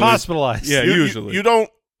 oftentimes Hospitalized. Yeah, you, usually.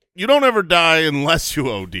 You don't ever die unless you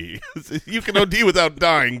OD. You can OD without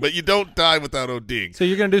dying, but you don't die without ODing. So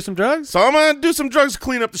you're going to do some drugs? So I'm gonna do some drugs to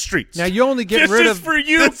clean up the streets. Now you only get This rid is of. for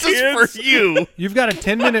you, this is for you. You've got a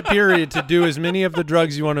 10-minute period to do as many of the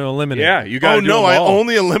drugs you want to eliminate. Yeah, you got to Oh do no, them I all.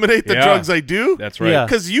 only eliminate the Yeah. drugs I do. That's right. Yeah.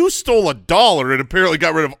 Because you stole $1 and apparently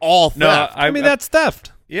got rid of all theft. No, I mean, that's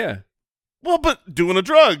theft. yeah. Well, but doing a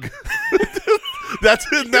drug. That's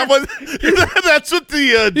what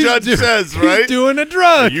the judge says, right? He's doing a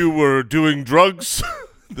drug. You were doing drugs.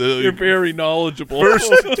 You're very knowledgeable.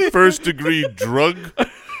 First degree drug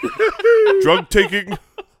taking.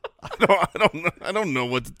 I don't know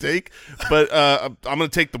what to take, but I'm gonna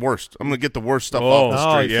take the worst. I'm gonna get the worst stuff off the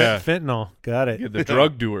Oh, street. yeah. fentanyl. Got You're it. the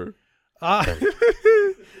drug doer.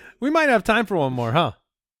 We might have time for one more, huh?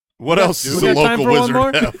 What else does We the got time local for one wizard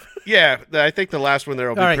more? have? Yeah, I think the last one there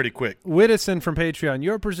will be All right. pretty quick. Whittison from Patreon.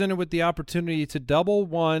 You're presented with the opportunity to double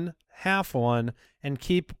one, half one, and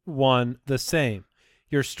keep one the same.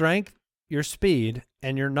 Your strength, your speed,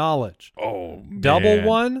 and your knowledge. Oh, man. Double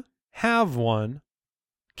one, have one,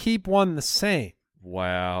 keep one the same.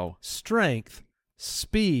 Wow. Strength,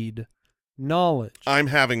 speed, knowledge. I'm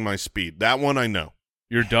having my speed. That one I know.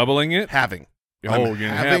 You're doubling it? Having. Oh, I'm you're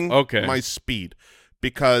gonna having okay. my speed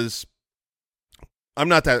because I'm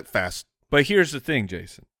not that fast. But here's the thing,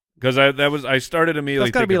 Jason. Because I started immediately.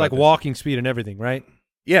 That's got to be thinking like about this. walking speed and everything, right?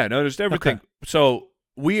 Yeah, no, there's everything. Okay. So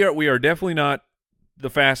we are definitely not the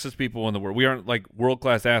fastest people in the world. We aren't like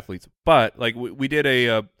world-class athletes. But like we did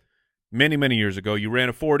a many years ago, you ran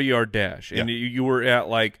a 40-yard dash and Yeah. you were at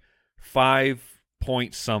like 5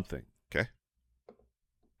 point something. Okay.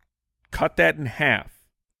 Cut that in half.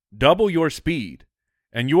 Double your speed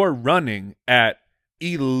and you are running at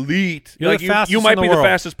elite. You're like the fastest you might in the be world. the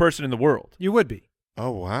fastest person in the world. You would be.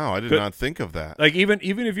 Oh wow, I did Good. not think of that. Like even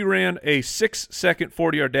if you ran a 6-second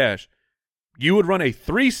 40-yard dash, you would run a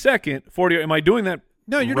 3-second 40. Am I doing that?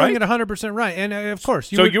 No, you're right? doing it 100% right. And of course,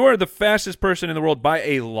 So you are the fastest person in the world by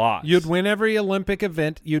a lot. you'd win every Olympic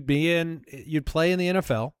event. You'd play in the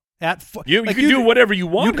NFL at You could do whatever you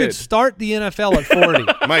You wanted. could start the NFL at 40.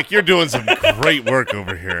 Mike, you're doing some great work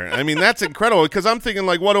over here. I mean, that's incredible because I'm thinking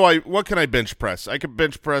like, what can I bench press? I could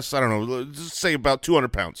bench press, I don't know, just say about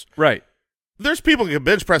 200 pounds. Right. There's people who can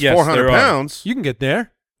bench press Yes, 400 there are. pounds. You can get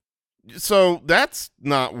there. So that's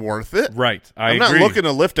not worth it. Right. I'm agree. not looking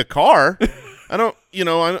to lift a car. I don't,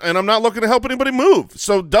 and I'm not looking to help anybody move.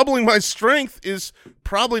 So doubling my strength is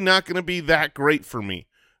probably not going to be that great for me.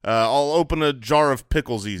 I'll open a jar of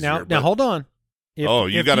pickles easier. Now but- hold on.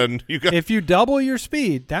 you got. If you double your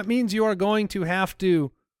speed, that means you are going to have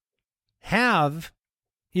to have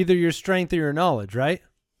either your strength or your knowledge, right?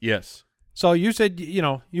 Yes. So you said,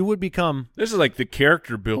 you would become This is like the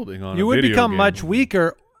character building on. you a would video become game. much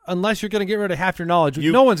weaker unless you're going to get rid of half your knowledge.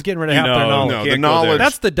 You- No one's getting rid of half their knowledge. no, Can't the go there. knowledge.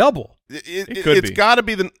 That's the double. It could It's be. got to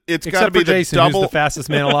be the. It's got to Except be for the Jason, double. who's the fastest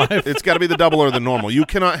man alive. It's got to be the double or the normal. You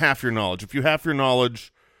cannot half your knowledge. If you half your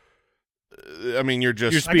knowledge, I mean, you're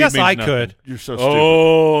just. Your I speed guess means I nothing. could. You're so stupid.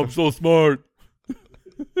 Oh, I'm so smart.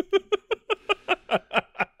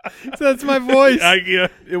 So that's my voice. Yeah,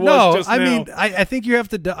 it was No, just I now. mean, I think you have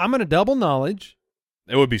to. I'm going to double knowledge.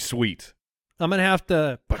 it would be sweet. I'm going to have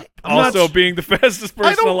to. I'm not Also, s- being the fastest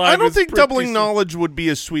person alive. I don't is think pretty doubling sweet. knowledge would be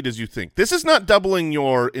as sweet as you think. This is not doubling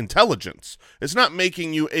your intelligence. It's not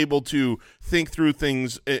making you able to think through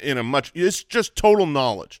things in a much. It's just total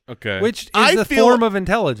knowledge. Okay. which is I a feel- form of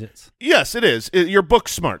intelligence. Yes, it is. Your book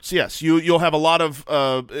smarts. Yes, you'll have a lot of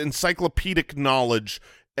encyclopedic knowledge.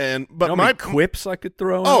 And You but know how my many quips I could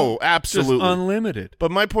throw. oh, Just absolutely. unlimited.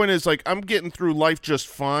 But my point is, like, I'm getting through life just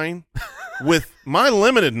fine with my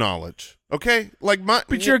limited knowledge. Okay, like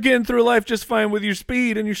But you're getting through life just fine with your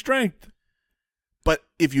speed and your strength. But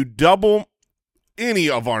if you double any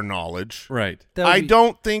of our knowledge, Right. That would I be-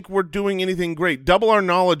 don't think we're doing anything great. Double our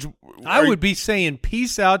knowledge. I would be saying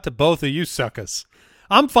peace out to both of you suckers.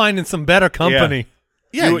 I'm finding some better company.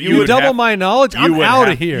 Yeah, You- You would double have- my knowledge, you I'm would out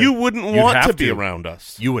have- of here. You wouldn't You'd want have to be to. around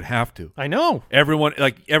us. You would have to. I know. Everyone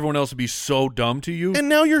else would be so dumb to you. And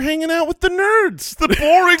now you're hanging out with the nerds, the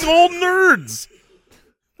boring old nerds.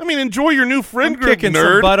 I mean, enjoy your new friend I'm group, kicking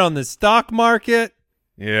nerd. some butt on the stock market.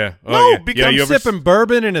 Yeah. Oh, No, yeah. because yeah, I'm you ever sipping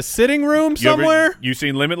bourbon in a sitting room you ever- somewhere. you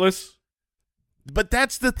seen Limitless? But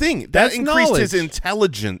that's the thing. That That's increased his knowledge.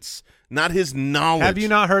 intelligence, not his knowledge. Have you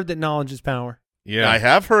not heard that knowledge is power? Yeah. I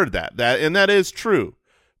have heard that. And that is true.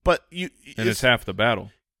 But and it's half the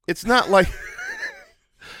battle. it's not like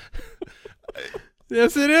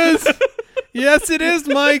Yes, it is. Yes, it is,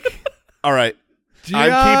 Mike. all right. G.I.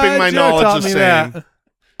 I'm keeping my Joe knowledge taught the me same. that.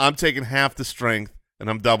 I'm taking half the strength and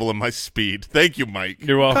I'm doubling my speed. Thank you, Mike.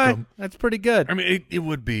 You're welcome. Okay, that's pretty good. I mean, it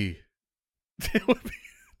would be, it would be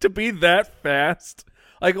to be that fast.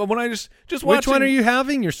 Like when I just Which watching, one are you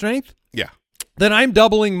having? Your strength? Yeah. Then I'm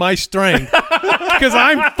doubling my strength because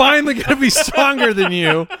I'm finally going to be stronger than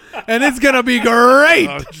you, and it's going to be great.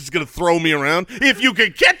 Just gonna throw me around. If you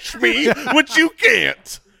can catch me, which you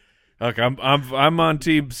can't. Okay, I'm on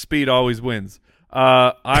team speed. Always wins.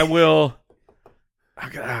 I will.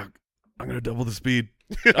 I'm gonna double the speed.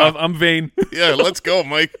 I'm vain. Yeah, let's go,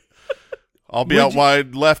 Mike. I'll be Would out you-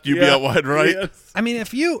 wide left. You be Yeah. out wide right. Yes. I mean,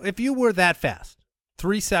 if you were that fast,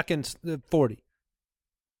 3 seconds 40,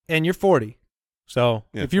 and you're 40, so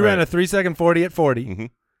Yeah, if you ran right. a 3 second 40 at 40, Mhm.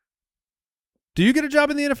 do you get a job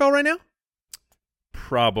in the NFL right now?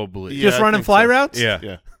 Probably. Yeah, Just I running think fly so. routes? Yeah.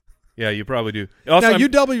 Yeah. Yeah. You probably do. Also, Now I'm- you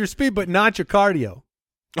double your speed, but not your cardio.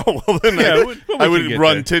 Oh well, then Yeah, I, we I can would get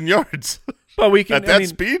run there. 10 yards but we can at that I mean,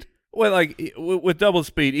 speed. Well, like with double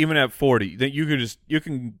speed, even at 40, that you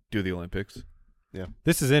can do the Olympics.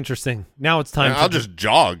 This is interesting. Now it's time. I'll to just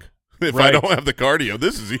jog if I Right. don't have the cardio.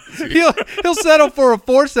 This is easy. he'll settle for a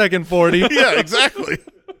 4 second 40 Yeah, exactly.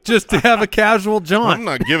 just to have a casual I'm jaunt.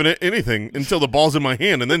 not giving it anything until the ball's in my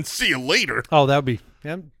hand, and then see you later. Oh, that would be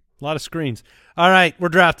a lot of screens. All right, we're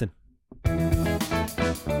drafting.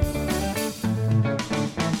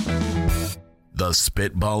 The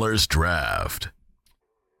Spitballers Draft.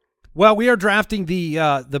 Well, we are drafting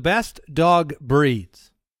the best dog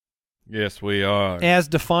breeds Yes, we are. as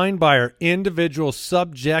defined by our individual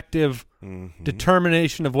subjective Mm-hmm.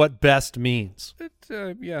 determination of what best means.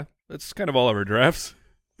 Yeah, that's kind of all of our drafts.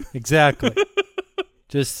 Exactly.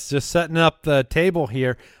 just setting up the table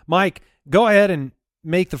here. Mike, go ahead and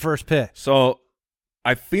make the first pick. So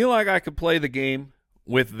I feel like I could play the game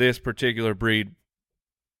with this particular breed,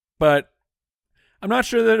 but I'm not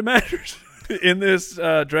sure that it matters in this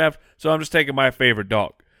draft. So I'm just taking my favorite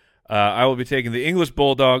dog. I will be taking the English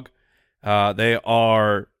Bulldog. They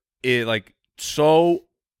are like so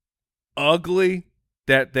ugly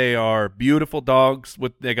that they are beautiful dogs.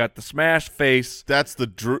 They got the smash face. That's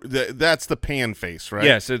the pan face, right?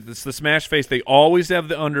 Yes, it's the smash face. They always have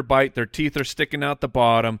the underbite. Their teeth are sticking out the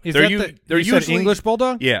bottom. Is they're that they're you said usually English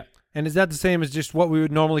Bulldog? Yeah. And is that the same as just what we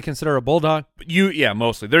would normally consider a bulldog? Yeah,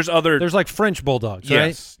 mostly. There's other There's like French bulldogs,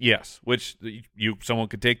 right? yes, which someone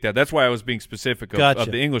could take that. That's why I was being specific of, Gotcha.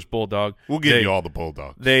 of the English Bulldog. We'll give They- you all the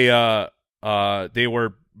bulldogs. They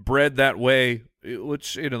were bred that way,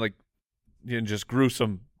 which like just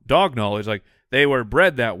gruesome dog knowledge. Like they were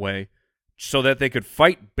bred that way so that they could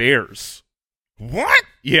fight bears. What?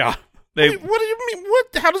 Yeah, What do you mean? What?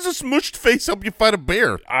 How does a smushed face help you fight a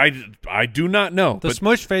bear? I do not know. The but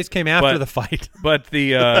smush face came after but- the fight. But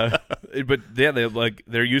there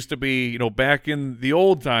used to be, back in the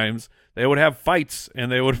old times, they would have fights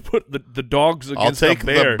and they would put the dogs I'll against take a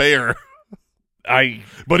bear. the bear.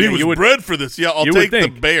 But Yeah, he was you would- bred for this. Yeah, I'll you would take the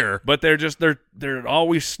think. bear. But they're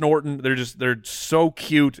always snorting. They're so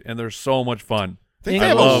cute and they're so much fun. I think I they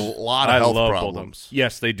have love- a lot of I health love problems. bulldogs.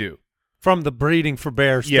 Yes, they do. From the breeding for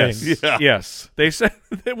bear Yes, stings. Yeah. yes. They said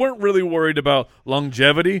they weren't really worried about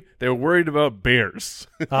longevity. They were worried about bears.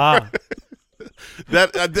 Ah,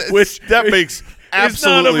 Which that makes It's not a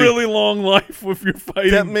absolutely really long life if you're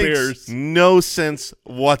fighting that makes bears. no sense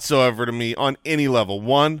whatsoever to me on any level.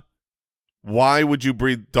 One, why would you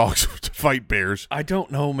breed dogs to fight bears? I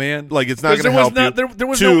don't know, man. Like it's not 'Cause going to help you. There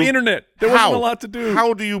was Two, no internet. There wasn't a lot to do.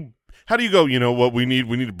 How do you go? You know what we need?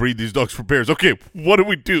 We need to breed these dogs for bears. Okay, what do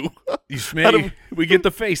we do? How do we get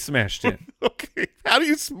the face smashed in? Okay, how do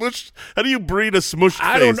you breed a smushed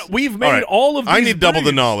I face? don't know. We've made right. all of I these need double the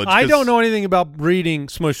breeds. knowledge. I 'cause- don't know anything about breeding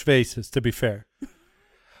smush faces, to be fair.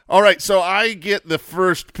 All right, so I get the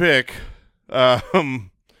first pick instead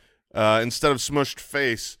of smushed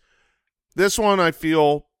face. This one I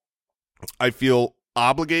feel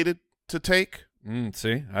obligated to take.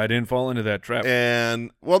 See, I didn't fall into that trap. And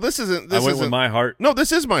well, this isn't. This I went isn't with my heart. No,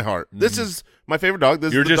 this is my heart. This is my favorite dog.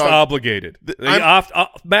 This You're is the just dog. obligated. I'm-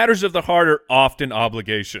 Matters of the heart are often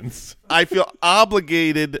obligations. I feel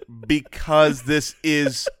obligated because this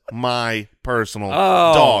is my personal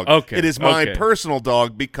Oh, dog. okay, It is my okay. personal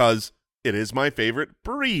dog because it is my favorite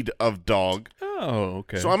breed of dog. Oh,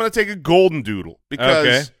 okay. So I'm going to take a golden doodle because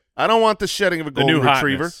Okay. I don't want the shedding of a The golden new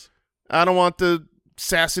retriever. hotness. I don't want the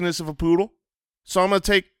sassiness of a poodle. So I'm going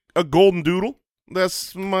to take a golden doodle.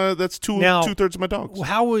 That's Now, 2/3 of my dogs.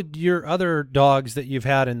 How would your other dogs that you've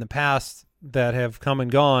had in the past that have come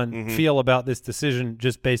and gone feel about this decision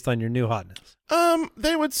just based on your new hotness?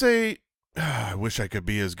 They would say, I wish I could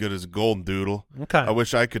be as good as a golden doodle. Okay. I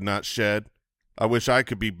wish I could not shed. I wish I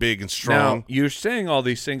could be big and strong. Now, you're saying all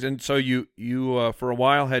these things, and so you for a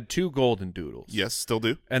while had 2 golden doodles. Yes, still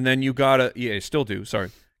do. And then you got you still do, sorry.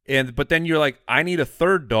 But then you're like, I need a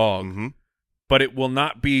third dog, but it will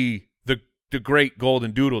not be the great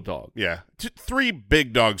golden doodle dog. Yeah. 3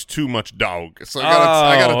 big dogs, too much dog. So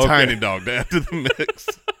I got a okay. tiny dog to add to the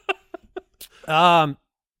mix.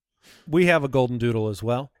 We have a golden doodle as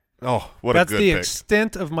well. Oh, what That's a good the pick.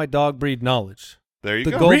 extent of my dog breed knowledge. There you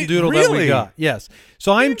The go. golden doodle that we really? got. Yes.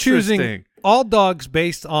 So I'm choosing Interesting. all dogs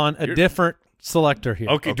based on a different selector here.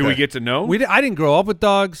 Okay, do we Okay. get to know? I didn't grow up with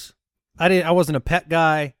dogs. I wasn't a pet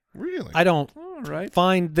guy. Really? I don't All right.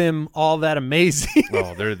 find them all that amazing.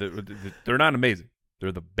 Oh, they're not amazing.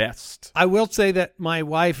 They're the best. I will say that my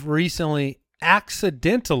wife recently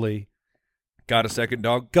accidentally Got a second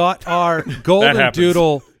dog? got our golden happens.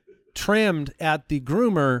 doodle trimmed at the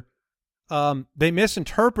groomer. They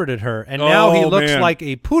misinterpreted her, and now he Oh, looks man. like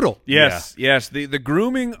a poodle. Yes, yes. The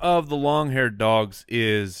grooming of the long-haired dogs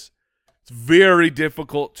is very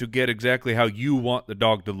difficult to get exactly how you want the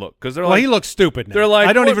dog to look, because they're Well, like, he looks stupid now. they're like,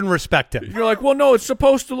 I don't what- even respect him. you're like, well, no, it's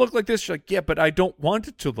supposed to look like this. You're like, yeah, but I don't want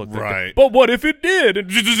it to look like that. Right. But what if it did?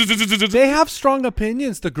 They have strong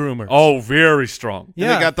opinions, the groomers. Oh, very strong.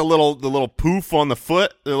 yeah. And they got the little poof on the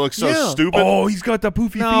foot. It looks so Yeah. stupid. Oh, he's got the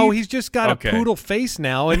poofy No, feet. he's just got Okay. a poodle face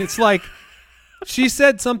now, and it's like she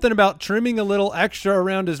said something about trimming a little extra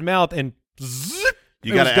around his mouth, and zip,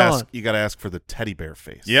 You it gotta was ask. gone. You gotta ask for the teddy bear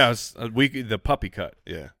face. Yes, the puppy cut.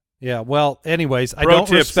 Yeah. Yeah, well, anyways, I Pro don't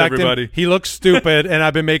tips, respect everybody. him. He looks stupid, and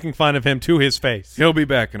I've been making fun of him to his face. He'll be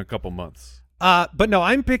back in a couple months. But no,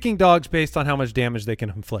 I'm picking dogs based on how much damage they can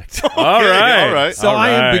inflict. All right, all right. So All I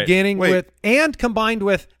am right. beginning Wait. with, and combined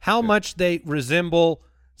with how much they resemble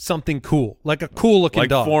something cool, like a cool looking like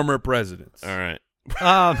dog. former presidents. All right.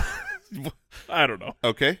 Um, I don't know.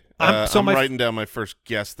 Okay. I'm I'm writing down my first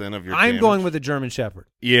guess then of your. I'm damage. going with a German Shepherd.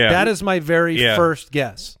 Yeah, That is my very Yeah. first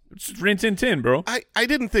guess. it's rinse and tin, bro. I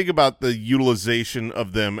didn't think about the utilization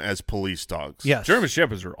of them as police dogs. Yes. German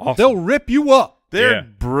Shepherds are awesome. They'll rip you up. They're Yeah.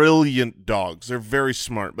 brilliant dogs. They're very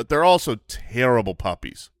smart, but they're also terrible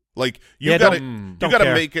puppies. Like you Yeah, gotta don't you gotta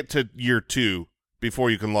care. make it to year 2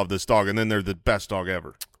 before you can love this dog, and then they're the best dog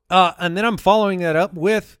ever. And then I'm following that up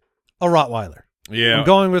with a Rottweiler. Yeah, I'm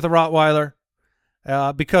going with a Rottweiler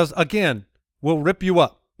because, again, will rip you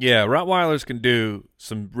up. yeah. Rottweilers can do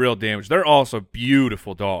some real damage. They're also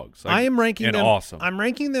beautiful dogs. Like, I am ranking and them. awesome. I'm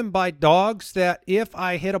ranking them by dogs that if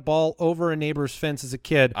I hit a ball over a neighbor's fence as a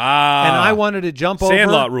kid, Ah, and I wanted to jump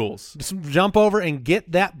Sandlot over, rules. jump over and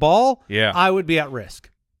get that ball, Yeah. I would be at risk.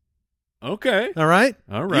 Okay, All right.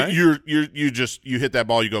 all right. You hit that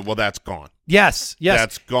ball, you go, well, that's gone. Yes. Yes.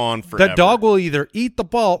 That's gone forever. the dog will either eat the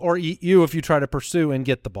ball or eat you if you try to pursue and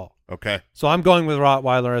get the ball. Okay. So I'm going with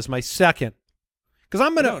Rottweiler as my second because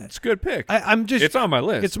I'm No, gonna. it's a good pick. I'm just. it's on my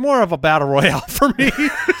list. It's more of a battle royale for me.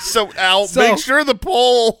 So Al, So- make sure the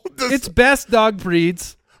poll. It's best dog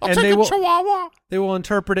breeds, I'll and take they a will Chihuahua. they will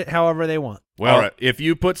interpret it however they want. well, all right. if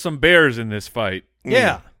you put some bears in this fight,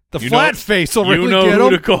 Yeah, the You flat know- face will you really know get who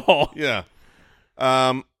them. to call. Yeah.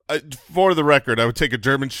 For the record, I would take a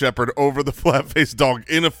German Shepherd over the flat-faced dog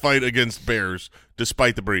in a fight against bears,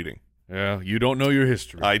 despite the breeding. Yeah, you don't know your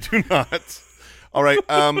history. I do not. All right.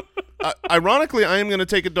 Ironically, I am going to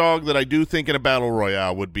take a dog that I do think in a battle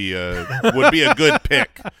royale would be a good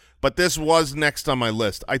pick. But this was next on my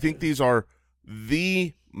list. I think these are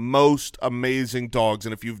the most amazing dogs,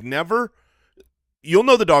 and if you've never, you'll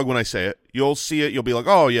know the dog when I say it. You'll see it. You'll be like,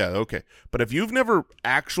 oh yeah, okay. But if you've never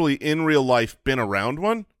actually in real life been around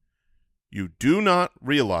one, you do not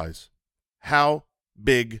realize how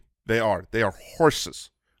big they are. They are horses.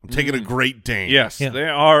 I'm taking a Great Dane. yes, Yeah. they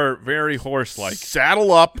are very horse-like.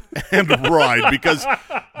 Saddle up and ride because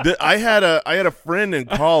I had a friend in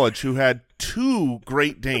college who had 2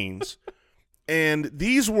 Great Danes, and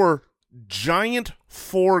these were giant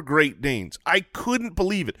 4 Great Danes. I couldn't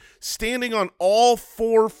believe it. Standing on all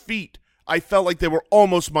 4 feet, I felt like they were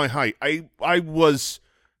almost my height. I was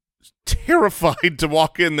terrified to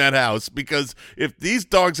walk in that house because if these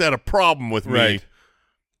dogs had a problem with me, Right.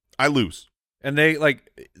 I lose. And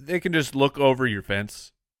they can just look over your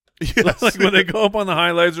fence. Yes. Like when they go up on the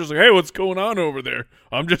high lasers, like, hey, what's going on over there?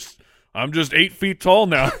 I'm just 8 feet tall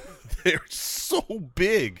now. They're so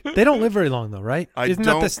big. They don't live very long, though, right? I Isn't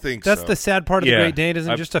don't that the, think that's so. the sad part of Yeah. the Great Dane,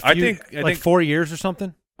 isn't it? Just a I few, think- I like think- 4 years or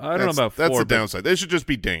something? I don't know about That's 4, the but- downside. They should just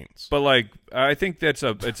be Danes. But like, I think it's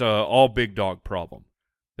a all big dog problem.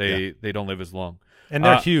 They don't live as long. And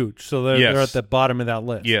they're Uh, huge, so they're yes. at the bottom of that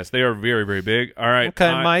list. Yes, they are very, very big. All right.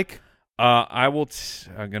 Okay, Mike. I will.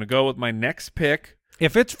 I'm gonna go with my next pick.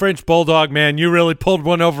 If it's French Bulldog, man, you really pulled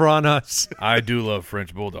one over on us. I do love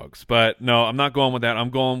French bulldogs, but no, I'm not going with that. I'm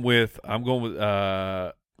going with.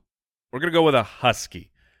 We're gonna go with a husky.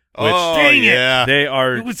 Which Dang it. yeah. they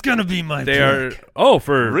are. It was going to be my They pick. are.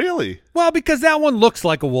 For Really? Well, because that one looks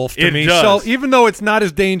like a wolf to It me. does. So even though it's not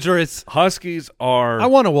as dangerous, huskies are. I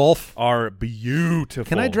want a wolf. Are beautiful.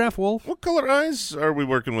 Can I draft wolf? What color eyes are we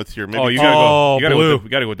working with here? Maybe. Oh, you gotta go. You gotta blue. go. You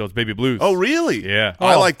gotta go with those baby blues. Oh, really? Yeah.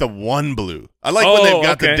 I Oh. like the one blue. I like when they've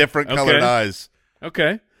got the okay. different colored Okay. eyes.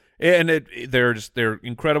 Okay, and they're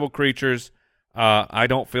incredible creatures. I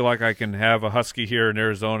don't feel like I can have a husky here in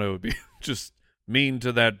Arizona. It would be just mean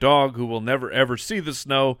to that dog who will never ever see the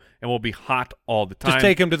snow and will be hot all the time. Just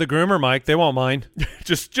take him to the groomer, Mike. They won't mind.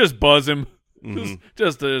 just buzz him, Mm-hmm.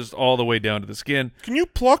 just all the way down to the skin. Can you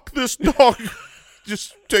pluck this dog?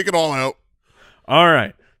 Just take it all out. All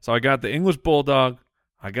right, so I got the English Bulldog,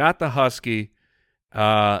 I got the Husky,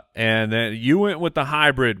 and then you went with the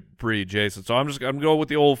hybrid breed, Jason. So I'm gonna go with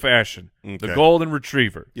the old fashioned, the Okay. Golden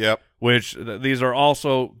Retriever. Yep. Which these are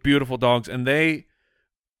also beautiful dogs, and they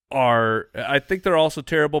are. I think they're also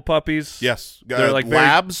terrible puppies. Yes. They're like very-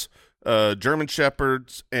 labs, German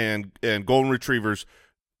shepherds, and golden retrievers.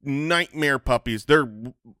 Nightmare puppies. They're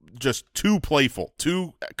just too playful,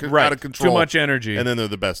 too out of control, Too much energy. and then they're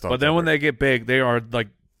the best dogs. but then when ever. they get big, they are like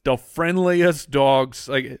the friendliest dogs.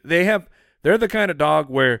 Like they're the kind of dog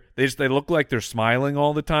where they look like they're smiling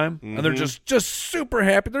all the time, and they're just super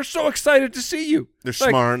happy. They're so excited to see you. They're Like-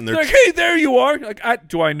 smart and they're like, hey, there you are. Like,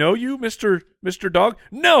 do I know you, Mr. Dog?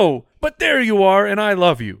 No, but there you are, and I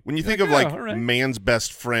love you. when you think Like, of like all right. man's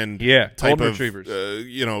best friend, Yeah, type golden of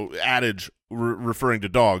retrievers. adage referring to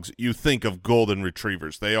dogs, you think of golden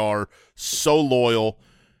retrievers. They are so loyal,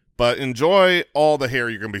 but enjoy all the hair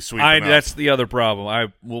you're going to be sweeping up. That's the other problem. I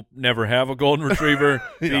will never have a golden retriever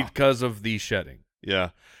Yeah. because of the shedding. Yeah.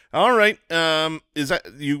 All right. Is that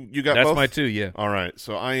you got That's both? my 2, yeah. All right.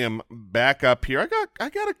 So I am back up here. I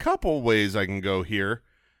got a couple ways I can go here.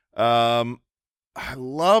 I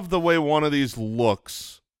love the way one of these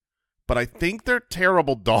looks, but I think they're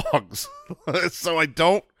terrible dogs. So I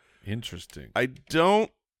don't. Interesting.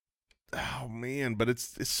 Oh man, but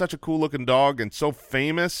it's such a cool looking dog and so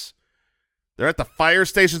famous. They're at the fire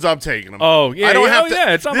stations. I'm taking them. Oh, yeah. I don't yeah, have oh, to.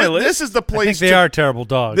 yeah, it's on my list. This is the I place. think they to, are terrible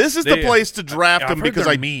dogs. This is the They- place to draft I've them heard because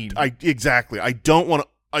they're I mean. exactly. I don't want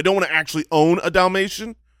to actually own a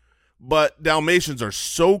Dalmatian, but Dalmatians are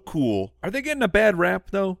so cool. Are they getting a bad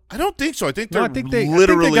rap, though? I don't think so. I think No, they're I think they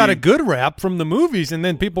literally got a good rap from the movies, and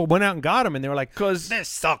then people went out and got them, and they were like, Because "This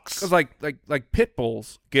sucks." like pit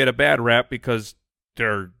bulls get a bad rap because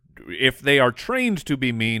if they are trained to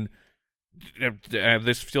be mean,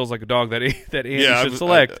 this feels like a dog that Andy should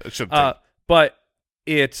select. I should take.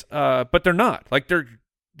 But they're not. Like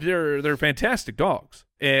they're fantastic dogs.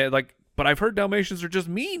 But I've heard Dalmatians are just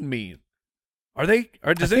mean. Are they?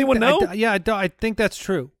 Or does anyone know? I think that's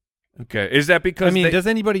true. Okay, is that because I mean, does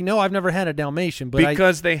anybody know? I've never had a Dalmatian, but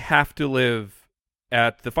because they have to live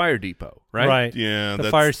at the fire depot, right? right, Yeah, the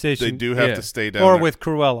that's- fire station. They do have Yeah. to stay down or there. with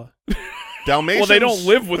Cruella. Dalmatians. Well, they don't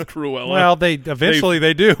live with Cruella. Well, they eventually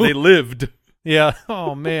they do. they lived. Yeah.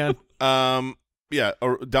 Oh man. Yeah,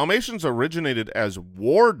 Dalmatians originated as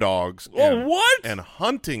war dogs Oh, what? and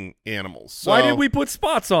hunting animals. So, Why did we put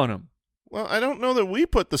spots on them? Well, I don't know that we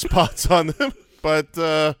put the spots on them, but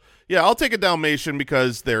yeah, I'll take a Dalmatian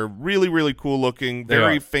because they're really, really cool looking, They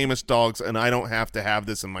very are. famous dogs, and I don't have to have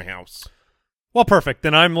this in my house. Well, perfect.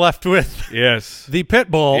 Then I'm left with Yes. the pit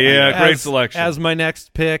bull. Yeah, great as- selection. as my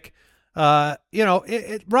next pick.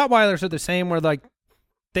 Rottweilers are the same, where like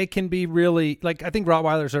they can be really like I think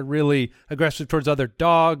Rottweilers are really aggressive towards other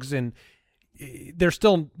dogs, and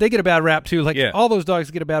they get a bad rap too. Like Yeah. all those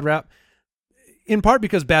dogs get a bad rap, in part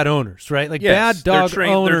because bad owners, right? Like Yes, bad dog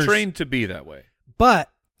owners. They're trained to be that way. But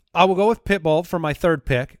I will go with pit bull for my third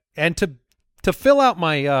pick, and to fill out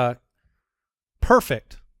my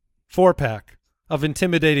perfect 4-pack of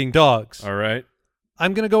intimidating dogs. All right.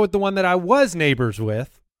 I'm going to go with the one that I was neighbors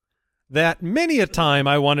with, that many a time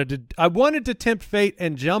I wanted to tempt fate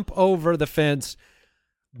and jump over the fence,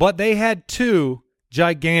 but they had 2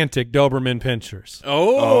 gigantic Doberman Pinschers,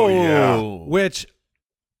 Oh, yeah. which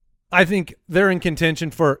I think they're in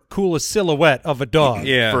contention for coolest silhouette of a dog.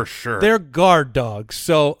 Yeah. For sure. They're guard dogs.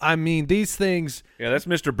 So, I mean, these things. Yeah, that's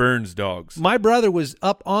Mr. Burns' dogs. My brother was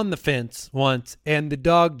up on the fence once, and the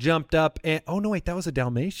dog jumped up. And oh, no, wait, that was a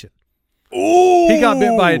Dalmatian. Ooh. He got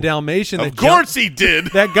bit by a Dalmatian. Of course he did.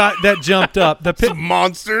 That jumped up. Some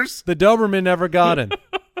monsters. The Doberman never got him.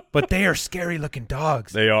 But they are scary-looking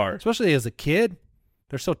dogs. They are. Especially as a kid.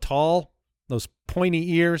 They're so tall. Those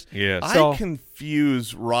pointy ears. Yes. So- I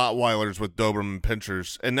confuse Rottweilers with Doberman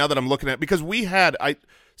Pinschers, and now that I'm looking at because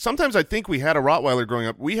sometimes I think we had a Rottweiler growing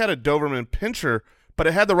up. We had a Doberman Pinscher, but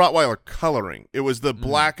it had the Rottweiler coloring. It was the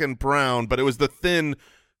black and brown, but it was the thin.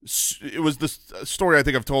 It was the story I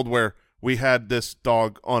think I've told where we had this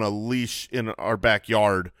dog on a leash in our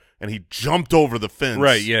backyard, and he jumped over the fence.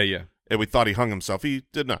 Right, yeah. And we thought he hung himself. He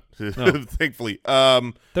did not, thankfully.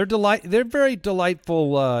 They're very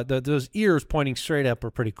delightful. Those ears pointing straight up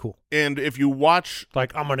are pretty cool. And if you watch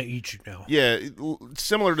Like, I'm going to eat you now. Yeah,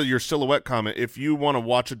 similar to your silhouette comment, if you want to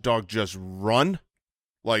watch a dog just run,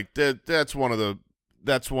 like that's one of the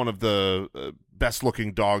best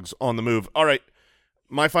looking dogs on the move. All right,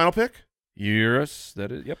 my final pick. Eurus,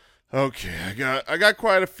 that is. Yep. Okay, I got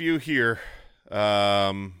quite a few here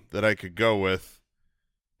that I could go with.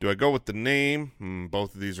 Do I go with the name?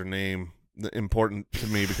 Both of these are important to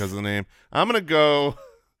me because of the name. I'm gonna go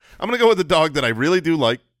with the dog that I really do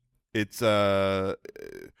like. It's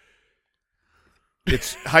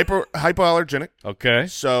hypoallergenic. Okay.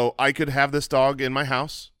 So I could have this dog in my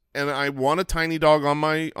house, and I want a tiny dog on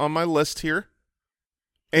my list here.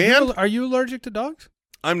 And Are you allergic to dogs?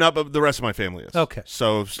 I'm not, but the rest of my family is. Okay.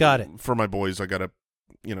 So Got it. For my boys, I gotta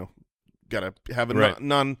have a Right.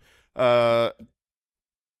 non. How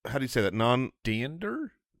do you say that?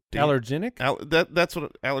 Dander? Allergenic? That's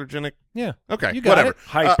what allergenic. Yeah. Okay, You got whatever. it.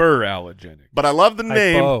 Hyperallergenic. But I love the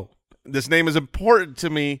name. Hypo. This name is important to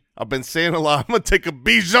me. I've been saying a lot. I'm gonna take a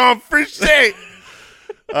Bichon Frise.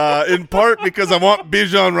 In part because I want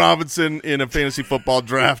Bijan Robinson in a fantasy football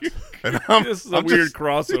draft. And This is a weird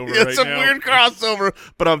crossover It's right a now. weird crossover,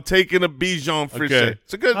 but I'm taking a Bichon Frise. Okay.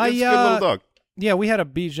 It's a good little dog. Yeah, we had a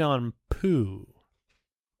Bichon Poo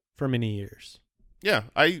for many years. Yeah,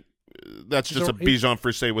 that's just a Bichon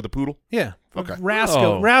Frise with a poodle. Yeah. Okay.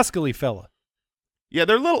 Rascally fella. Yeah,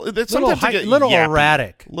 they're sometimes they get little yappy.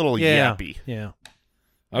 erratic. Little Yeah. yappy. Yeah.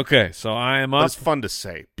 Okay, so I am But up. it's fun to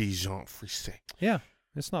say. Bichon Frise. Yeah.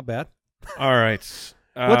 It's not bad. All right.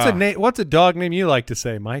 What's a dog name you like to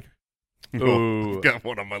say, Mike? Ooh. Got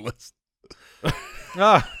one on my list.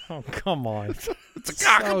 Oh, come on. It's a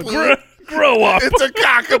cockapoo. Grow up. It's a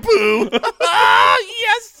cockapoo.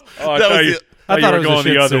 Yes. Oh, I That thought was you, the- thought you thought were it was a going Shih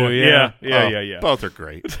the other Tzu, one. yeah. Yeah. Both are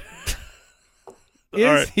great. Is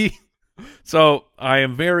right. he? So I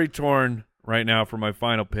am very torn right now for my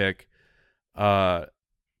final pick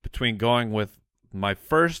between going with my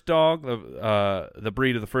first dog, the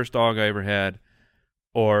breed of the first dog I ever had,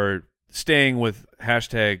 or staying with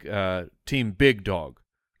hashtag Team Big Dog.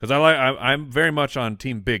 Because I'm very much on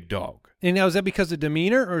Team Big Dog. And now, is that because of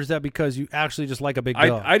demeanor, or is that because you actually just like a big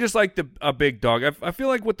dog? I just like a big dog. I feel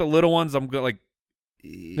like with the little ones, I'm like,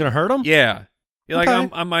 Gonna hurt him? yeah, like Okay.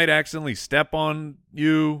 I might accidentally step on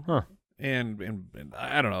you, Huh. and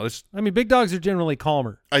I don't know. It's I mean, big dogs are generally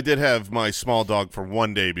calmer. I did have my small dog for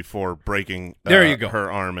one day before breaking There you go.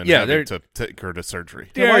 her arm and Yeah, having to take her to surgery.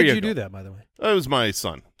 Now, There why you did you go. do that, by the way? It was my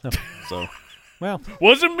son. Oh. So Well,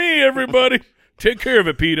 wasn't me, everybody. Take care of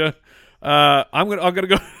it, PETA. I'm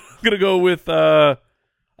gonna go with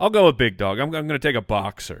I'll go with Big Dog. I'm gonna take a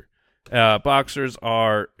boxer. Boxers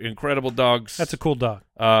are incredible dogs. that's a cool dog.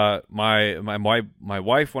 My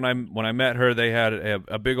wife, when I met her, they had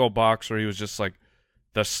a big old boxer. He was just like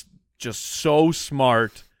just so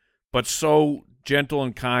smart, but so gentle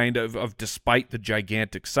and kind of despite the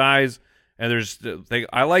gigantic size. And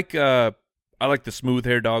I like the smooth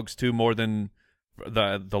hair dogs too more than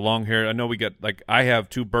the long hair. I know I have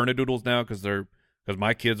 2 Bernedoodles now because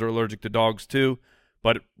my kids are allergic to dogs too.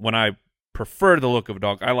 But when I prefer the look of a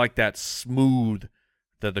dog, I like that smooth,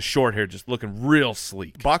 the short hair just looking real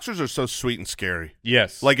sleek. boxers are so sweet and scary.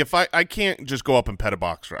 Yes. Like if I can't just go up and pet a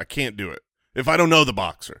boxer. I can't do it. If I don't know the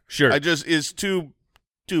boxer. Sure. I just is too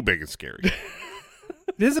big and scary.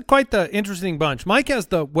 This is quite the interesting bunch. Mike has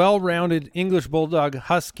the well-rounded English Bulldog,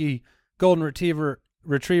 Husky, Golden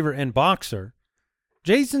Retriever, and Boxer.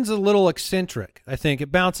 Jason's a little eccentric, I think.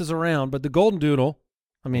 It bounces around, but the Golden Doodle,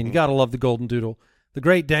 I mean, you got to love the Golden Doodle. The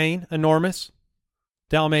Great Dane, enormous.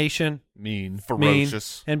 Dalmatian, mean.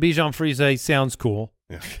 Ferocious. mean. And Bichon Frise sounds cool.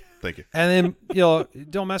 Yeah. Thank you. And then,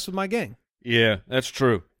 don't mess with my gang. Yeah, that's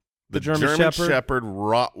true. The German German Shepherd,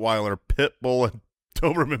 Rottweiler, Pit Bull, and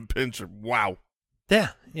Doberman Pinscher. Wow.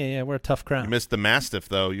 Yeah, we're a tough crowd. You missed the Mastiff,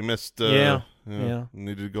 though. You missed. Yeah. You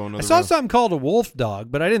needed to go another. I saw round. something called a wolf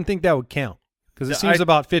dog, but I didn't think that would count because it Yeah, seems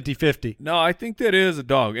about 50-50. No, I think that is a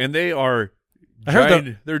dog, and they are. I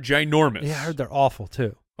heard they're ginormous. Yeah, I heard they're awful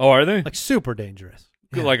too. Oh, are they? Like super dangerous.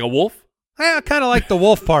 Yeah. Like a wolf? I kind of like the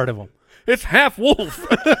wolf part of them. It's half wolf.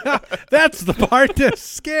 That's the part that's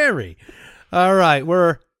scary. All right,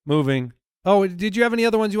 we're moving. Oh, did you have any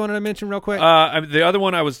other ones you wanted to mention real quick? The other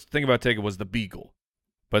one I was thinking about taking was the beagle,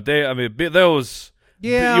 but those.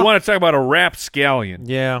 Yeah. You want to talk about a rapscallion?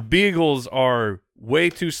 Yeah. Beagles are way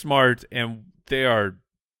too smart, and they are.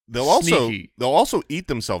 They'll sneaky. also eat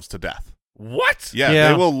themselves to death. What? Yeah, Yeah.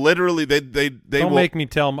 they will literally. They Don't will make me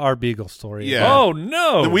tell our beagle story. Yeah. Oh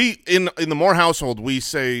no. We in the Moore household we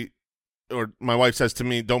say, or my wife says to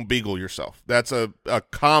me, "Don't beagle yourself." That's a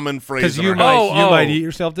common phrase. because in you our might house. you Oh. might eat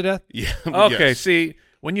yourself to death. Yeah. Okay. yes. See,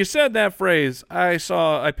 when you said that phrase, I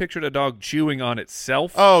pictured a dog chewing on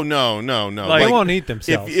itself. Oh no. Like- They won't eat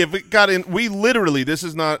themselves. If it got in, we literally. This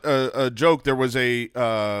is not a joke. There was a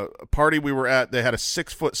party we were at. They had a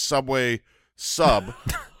 6-foot Subway sub,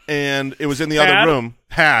 and it was in the Had? other room.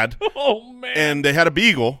 Oh man. And they had a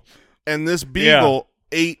beagle, and this beagle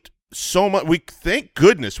ate so much. We thank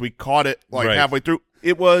goodness we caught it like Right. halfway through.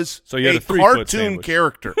 It was So you had a 3-foot cartoon sandwich.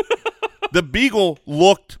 character. The beagle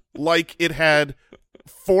looked like it had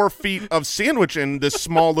 4 feet of sandwich in this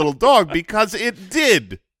small little dog because it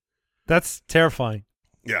did. That's terrifying.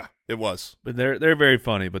 Yeah, it was. But they're very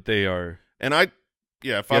funny, but they are. And if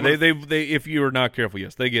Yeah, I'm they if you are not careful,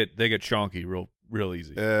 yes, they get chonky real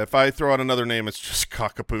easy. if I throw out another name, it's just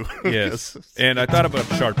Cockapoo. Yes. And I thought about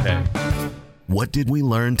Shar-Pei What did we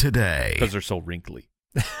learn today? because they're so wrinkly.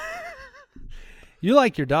 You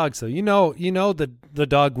like your dogs, though. You know the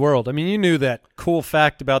dog world. I mean, you knew that cool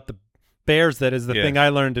fact about the bears. That is the Yeah. thing I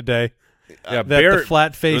learned today. Yeah, that the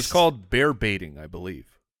flat face. It was called bear baiting, I believe.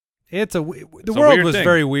 The a world weird was thing.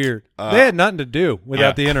 very weird. They had nothing to do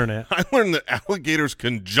without Yeah. the internet. I learned that alligators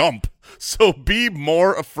can jump, so be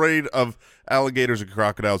more afraid of alligators and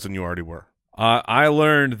crocodiles than you already were. I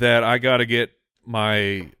learned that I got to get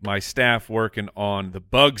my staff working on the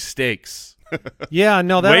bug steaks. Yeah,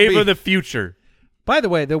 no, that Way be. for the future. By the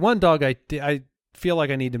way, the one dog I feel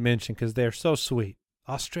like I need to mention because they're so sweet.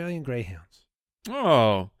 Australian Greyhounds.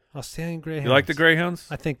 Oh, Australian Greyhounds. you like the greyhounds?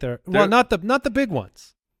 I think they're They're- not the big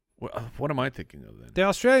ones. What am I thinking of then? The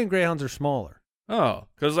Australian Greyhounds are smaller, Oh,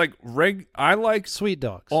 because like I like sweet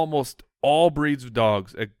dogs. almost all breeds of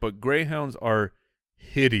dogs, but greyhounds are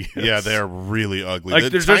hideous. Yeah, they're really ugly. Like, The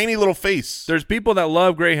there's tiny little face. There's people that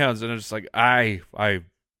love greyhounds, and they're just like, I've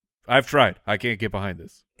tried. I can't get behind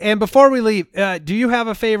this. And before we leave, do you have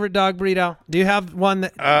a favorite dog breed, Al? Do you have one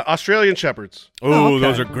that? Australian Shepherds. Oh, okay.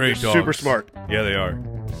 those are great dogs. Super smart. Yeah, they are.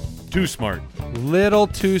 Too smart. Little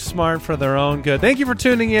too smart for their own good. Thank you for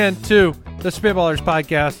tuning in to the Spitballers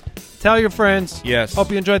podcast. Tell your friends. Yes. Hope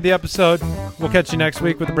you enjoyed the episode. We'll catch you next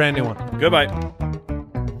week with a brand new one. Goodbye.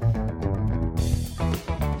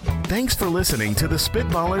 Thanks for listening to the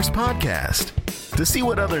Spitballers podcast. To see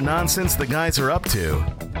what other nonsense the guys are up to,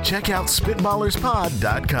 check out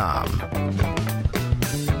SpitballersPod.com.